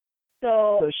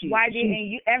 So why didn't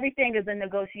you? Everything is a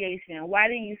negotiation. Why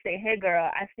didn't you say, "Hey,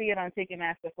 girl, I see it on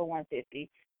Ticketmaster for $150.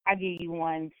 I give you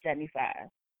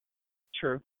 $175."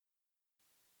 True.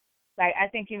 Like, I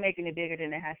think you're making it bigger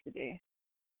than it has to be.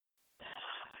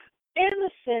 In the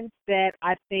sense that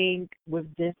I think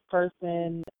with this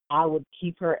person, I would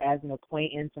keep her as an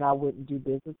acquaintance and I wouldn't do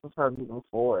business with her moving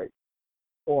forward.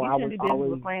 Or you I would do business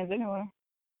with friends anyway.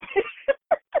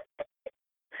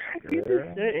 You just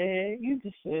shouldn't. You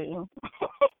just shouldn't.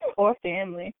 Or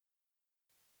family.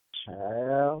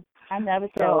 Child. I never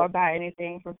sell or buy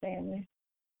anything from family.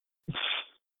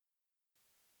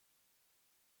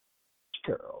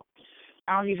 Girl.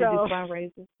 I don't even do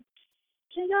fundraisers.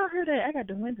 Can y'all hear that? I got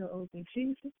the window open.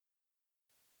 Jesus.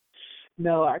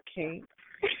 No, I can't.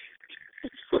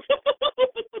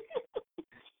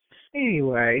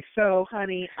 Anyway, so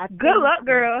honey, good luck,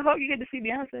 girl. I hope you get to see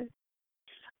Beyonce.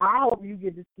 I hope you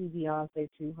get to see Beyonce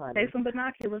too, honey. Take some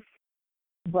binoculars.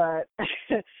 But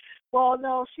well,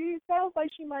 no, she sounds like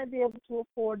she might be able to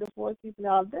afford the Four Seasons.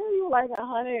 Now, then you like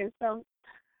 100 and some.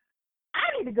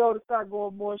 I need to start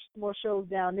going more shows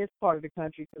down this part of the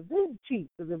country because this is cheap.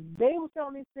 Because if they were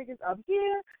selling these tickets up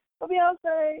here for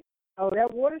Beyonce,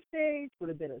 that water stage would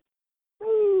have been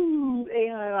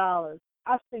 $800.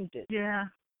 I synced it. Yeah.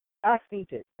 I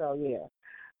synced it. So yeah.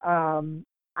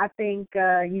 I think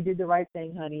you did the right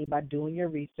thing, honey, by doing your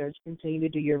research. Continue to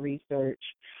do your research.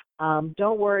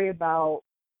 Don't worry about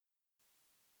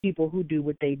people who do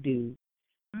what they do.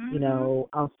 Mm-hmm. You know,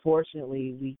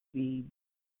 unfortunately, we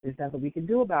there's nothing we can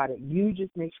do about it. You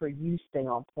just make sure you stay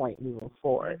on point moving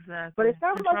forward. Exactly. But it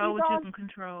sounds control like what you can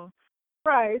control.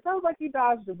 Right. It sounds like you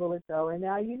dodged the bullet, though, and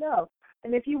now you know.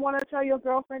 And if you want to tell your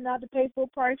girlfriend not to pay full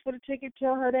price for the ticket,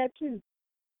 tell her that, too.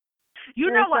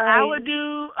 You know what I would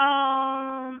do,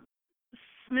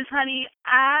 Miss Honey?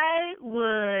 I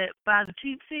would buy the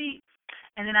cheap seat,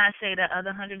 and then I'd say that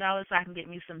other $100 so I can get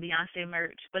me some Beyonce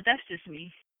merch. But that's just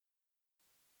me.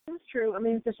 That's true. I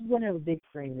mean, she's going to have a big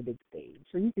screen and a big stage,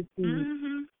 so you can see,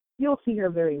 mm-hmm. You'll see her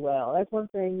very well. That's one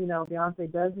thing, you know,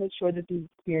 Beyonce does make sure that the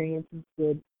experience is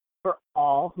good for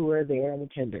all who are there in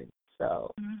attendance.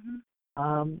 So,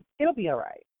 mm-hmm. It'll be all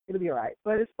right. It'll be all right.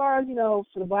 But as far as, you know,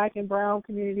 for the Black and brown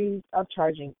communities,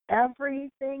 upcharging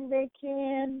everything they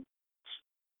can,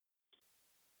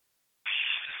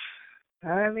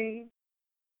 I mean,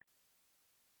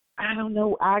 I don't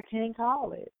know. I can't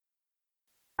call it.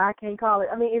 I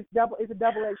mean, it's a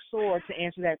double-edged sword to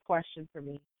answer that question for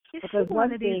me. Because one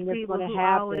thing that's going to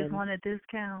happen. Always want a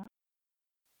discount.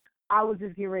 I was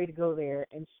just getting ready to go there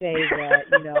and say that,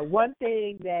 you know, one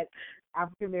thing that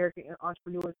African American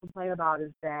entrepreneurs complain about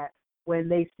is that when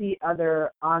they see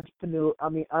other African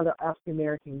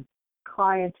American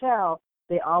clientele,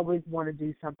 they always want to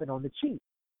do something on the cheap.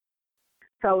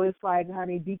 So it's like,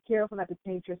 honey, be careful not to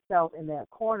paint yourself in that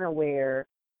corner where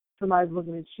somebody's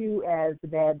looking at you as the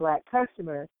bad Black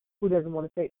customer who doesn't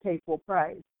want to pay full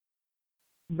price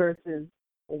versus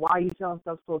why are you selling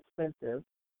stuff so expensive?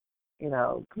 You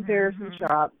know, comparison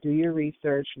shop, do your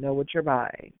research, know what you're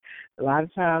buying. A lot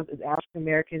of times as African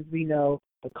Americans, we know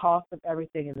the cost of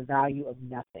everything and the value of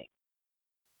nothing.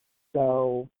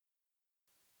 So,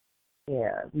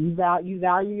 yeah, you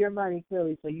value your money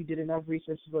clearly, so you did enough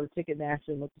research to go to Ticketmaster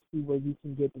and look to see where you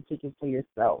can get the tickets for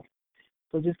yourself.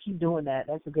 So just keep doing that.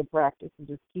 That's a good practice, and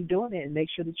just keep doing it and make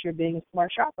sure that you're being a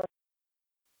smart shopper.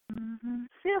 Mm-hmm.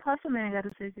 See if Hustle Man got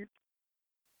a ticket.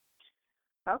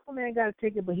 Hustle Man got a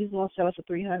ticket, but he's going to sell it for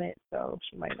 $300, so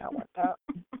she might not want that.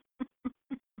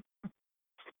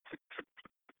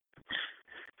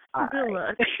 Good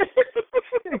luck.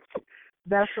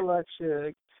 Best of luck,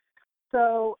 Suge.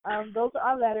 So those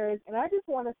are our letters, and I just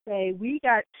want to say we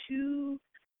got two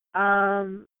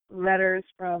letters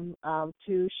from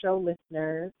two show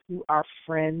listeners who are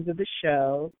friends of the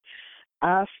show.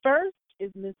 First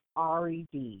is Miss Ari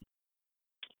D.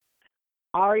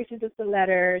 Ari sent us a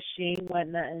letter. She ain't want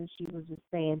nothing. She was just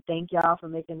saying, thank y'all for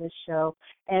making this show.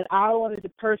 And I wanted to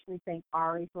personally thank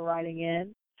Ari for writing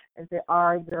in and say,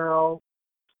 Ari, girl,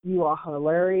 you are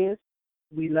hilarious.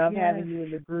 We love having you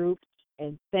in the group.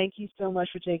 And thank you so much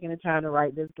for taking the time to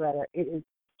write this letter. It is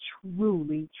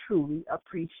truly, truly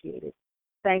appreciated.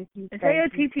 Thank you. Tell your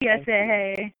TT I said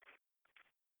hey.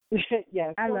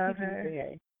 Yes. I love her.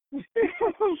 Hey.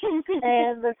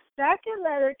 And the second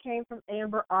letter came from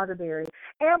Amber Arterberry.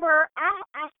 Amber,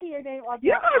 I see your name on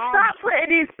you gonna stop putting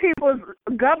these people's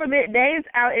government names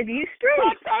out in these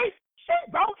streets. She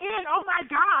broke in. Oh my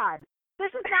God.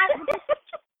 This is not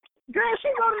girl, she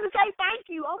wanted to say thank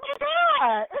you. Oh my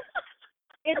God.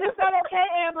 Is this not okay,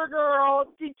 Amber girl?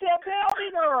 Tell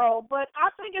me, girl, but I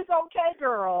think it's okay,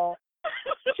 girl.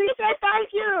 She said thank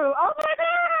you. Oh my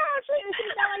God. She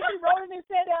wrote it and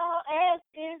said that her ass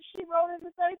and she wrote it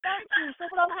to say thank you. So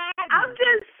what I'm hiding? I'm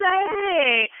just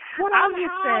saying. I'm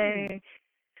just saying.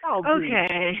 Oh,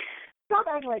 okay. Stop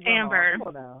acting like Amber. Come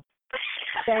on now.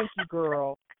 Thank you,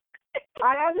 girl.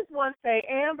 I just want to say,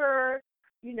 Amber,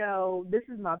 you know, this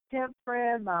is my pimp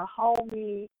friend, my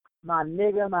homie, my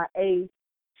nigga, my ace.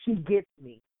 She gets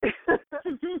me.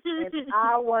 And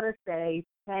I want to say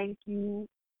thank you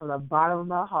from the bottom of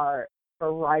my heart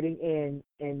for writing in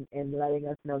and letting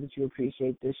us know that you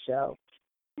appreciate this show.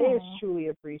 It's truly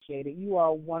appreciated. You are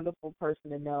a wonderful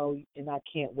person to know, and I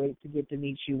can't wait to get to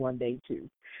meet you one day too.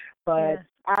 But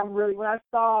when I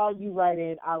saw you write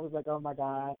in, I was like, oh my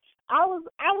God, I was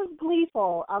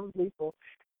gleeful. I was gleeful.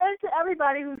 And to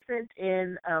everybody who sent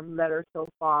in letters so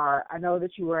far, I know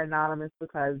that you were anonymous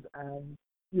because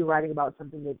you're writing about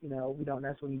something that we don't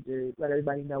necessarily need to let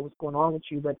everybody know what's going on with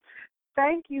you. But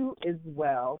thank you as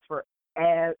well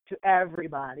to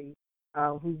everybody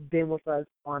who's been with us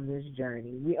on this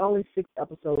journey. We only 6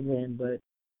 episodes in, but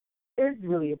it's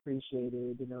really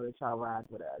appreciated to know that y'all ride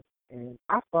with us. And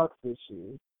I fucks with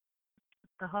you.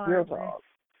 The hard Real way. talk.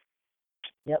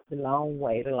 Yep, the long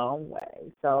way.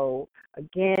 So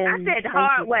again, I said the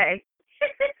hard way.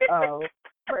 Oh,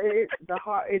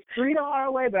 it's 3 the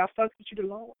hard way, but I fucks with you the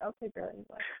long way. Okay, girl.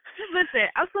 Anyway. Listen,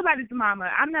 I'm somebody's mama.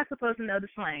 I'm not supposed to know the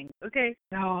slang, okay?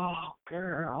 Oh,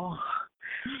 girl.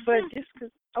 But just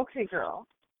because, okay, girl.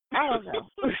 I don't know.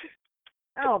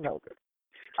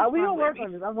 Girl. We don't work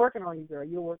on this. I'm working on you, girl.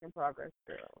 You're a work in progress,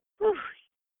 girl.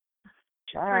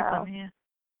 Child.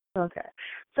 Okay.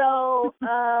 So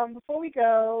before we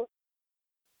go,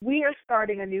 we are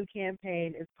starting a new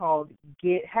campaign. It's called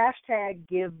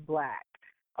 #GiveBlack.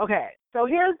 Okay, so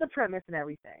here's the premise and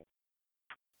everything.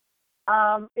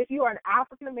 If you are an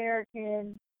African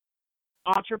American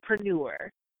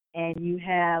entrepreneur and you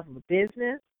have a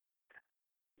business,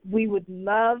 we would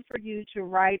love for you to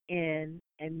write in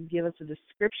and give us a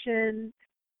description,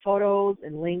 photos,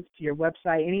 and links to your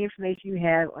website, any information you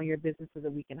have on your business so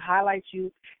that we can highlight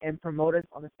you and promote us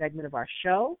on a segment of our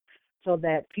show so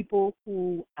that people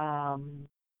who are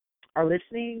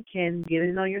listening can get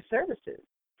in on your services.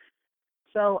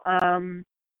 So, and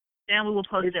we will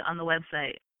post it on the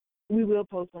website. We will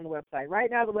post on the website. Right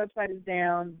now the website is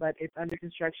down, but it's under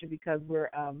construction because we're,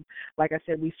 like I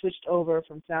said, we switched over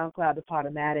from SoundCloud to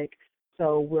Podomatic.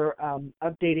 So we're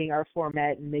updating our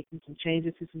format and making some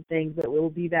changes to some things, but we'll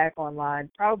be back online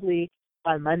probably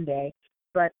on Monday.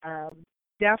 But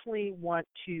definitely want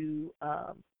to,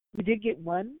 we did get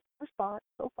one response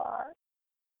so far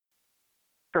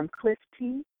from Cliff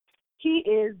T. He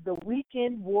is the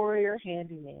Weekend Warrior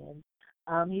Handyman.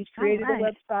 He's created a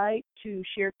website to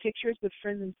share pictures with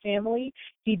friends and family.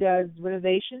 He does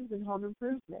renovations and home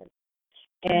improvement.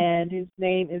 And his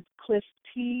name is Cliff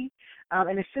T.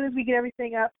 And as soon as we get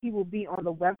everything up, he will be on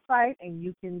the website, and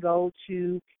you can go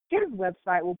to his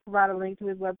website. We'll provide a link to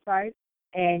his website,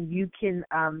 and you can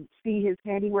see his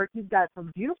handiwork. He's got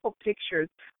some beautiful pictures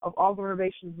of all the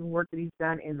renovations and work that he's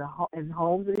done in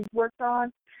homes that he's worked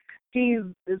on.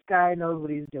 This guy knows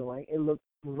what he's doing. It looks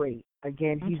great.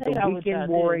 Again, he's the Weekend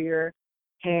Warrior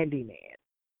Handyman.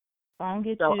 I'll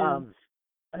get you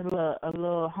a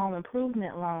little home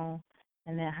improvement loan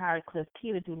and then hire Cliff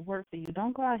T to do the work for you.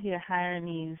 Don't go out here hiring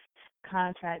these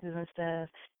contractors and stuff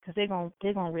because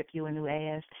they're gonna rip you a new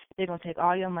ass. They're gonna take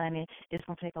all your money. It's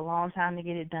gonna take a long time to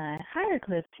get it done. Hire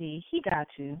Cliff T. He got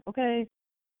you, okay?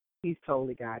 He's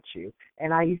totally got you.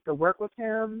 And I used to work with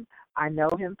him. I know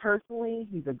him personally.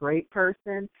 He's a great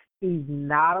person. He's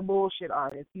not a bullshit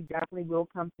artist. He definitely will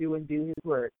come through and do his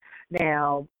work.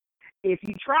 Now, if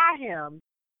you try him,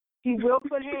 he will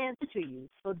put hands to you,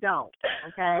 so don't,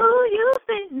 okay? Who you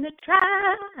finna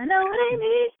try? I know it ain't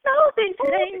me, so bitch,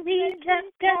 it ain't me.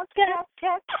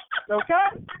 Okay?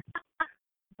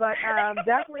 But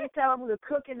definitely tell him the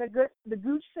cook and the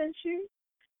gooch sent you,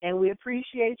 and we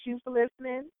appreciate you for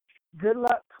listening. Good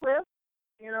luck, Cliff.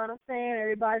 You know what I'm saying?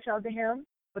 Everybody shout out to him.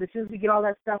 But as soon as we get all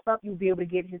that stuff up, you'll be able to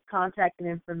get his contact and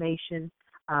information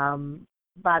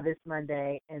by this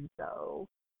Monday. And so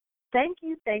thank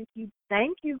you,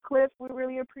 Cliff. We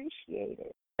really appreciate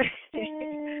it.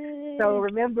 So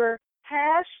remember,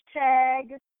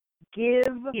 #GiveBlack.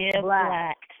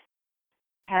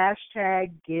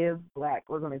 #GiveBlack.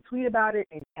 We're going to tweet about it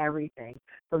and everything.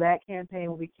 So that campaign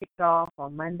will be kicked off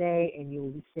on Monday, and you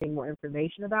will be seeing more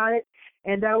information about it.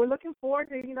 And we're looking forward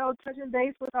to, touching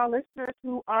base with our listeners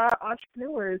who are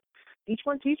entrepreneurs. Each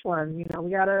one teach one. We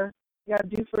gotta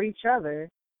do for each other.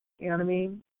 You know what I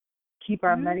mean? Keep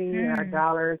our money and our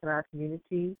dollars in our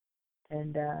community,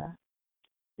 and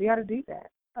we got to do that.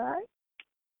 All right.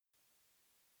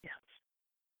 Yes.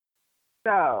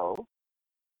 So.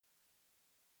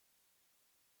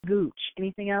 Gooch.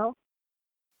 Anything else?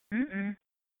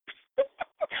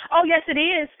 Oh, yes, it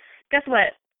is. Guess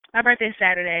what? My birthday's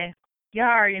Saturday. Y'all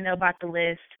already know about the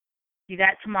list. You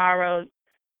got tomorrow.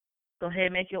 Go ahead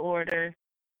and make your order.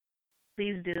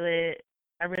 Please do it.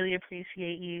 I really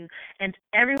appreciate you. And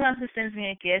everyone who sends me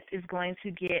a gift is going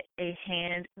to get a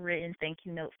handwritten thank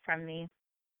you note from me,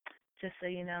 just so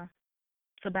you know.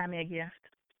 So buy me a gift.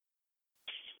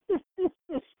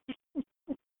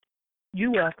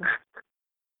 You welcome.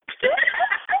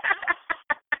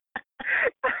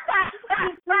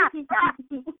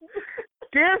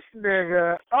 This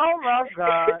nigga, oh my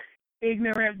God.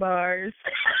 Ignorant bars.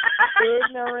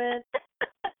 Ignorant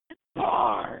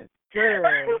bars.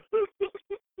 Girl.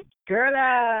 Girl,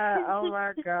 oh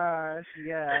my gosh.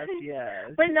 Yes,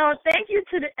 yes. But no, thank you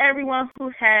to everyone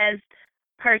who has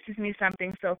purchased me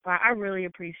something so far. I really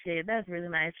appreciate it. That's really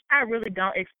nice. I really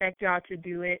don't expect y'all to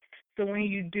do it. So when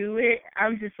you do it,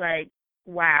 I'm just like,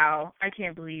 wow, I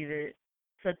can't believe it.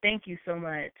 So thank you so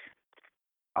much.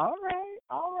 All right.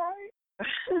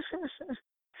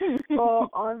 Well,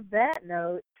 on that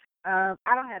note, I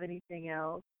don't have anything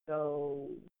else, so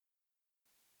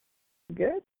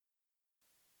good.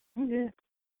 Yeah.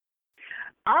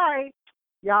 All right,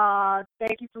 y'all.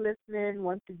 Thank you for listening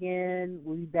once again.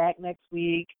 We'll be back next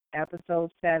week,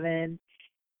 episode 7.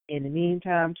 In the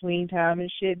meantime, tween time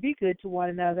and shit, be good to one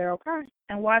another, okay?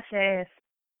 And wash ass.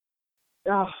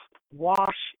 Oh,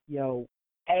 wash your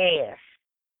ass.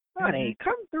 Honey,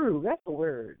 come through. That's the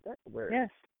word. Yes.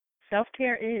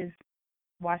 Self-care is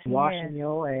washing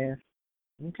your ass.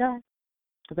 Okay.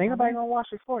 Because ain't nobody going to wash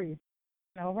it for you.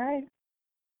 All right.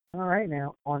 All right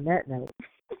now, on that note.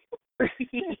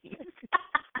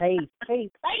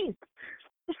 Peace.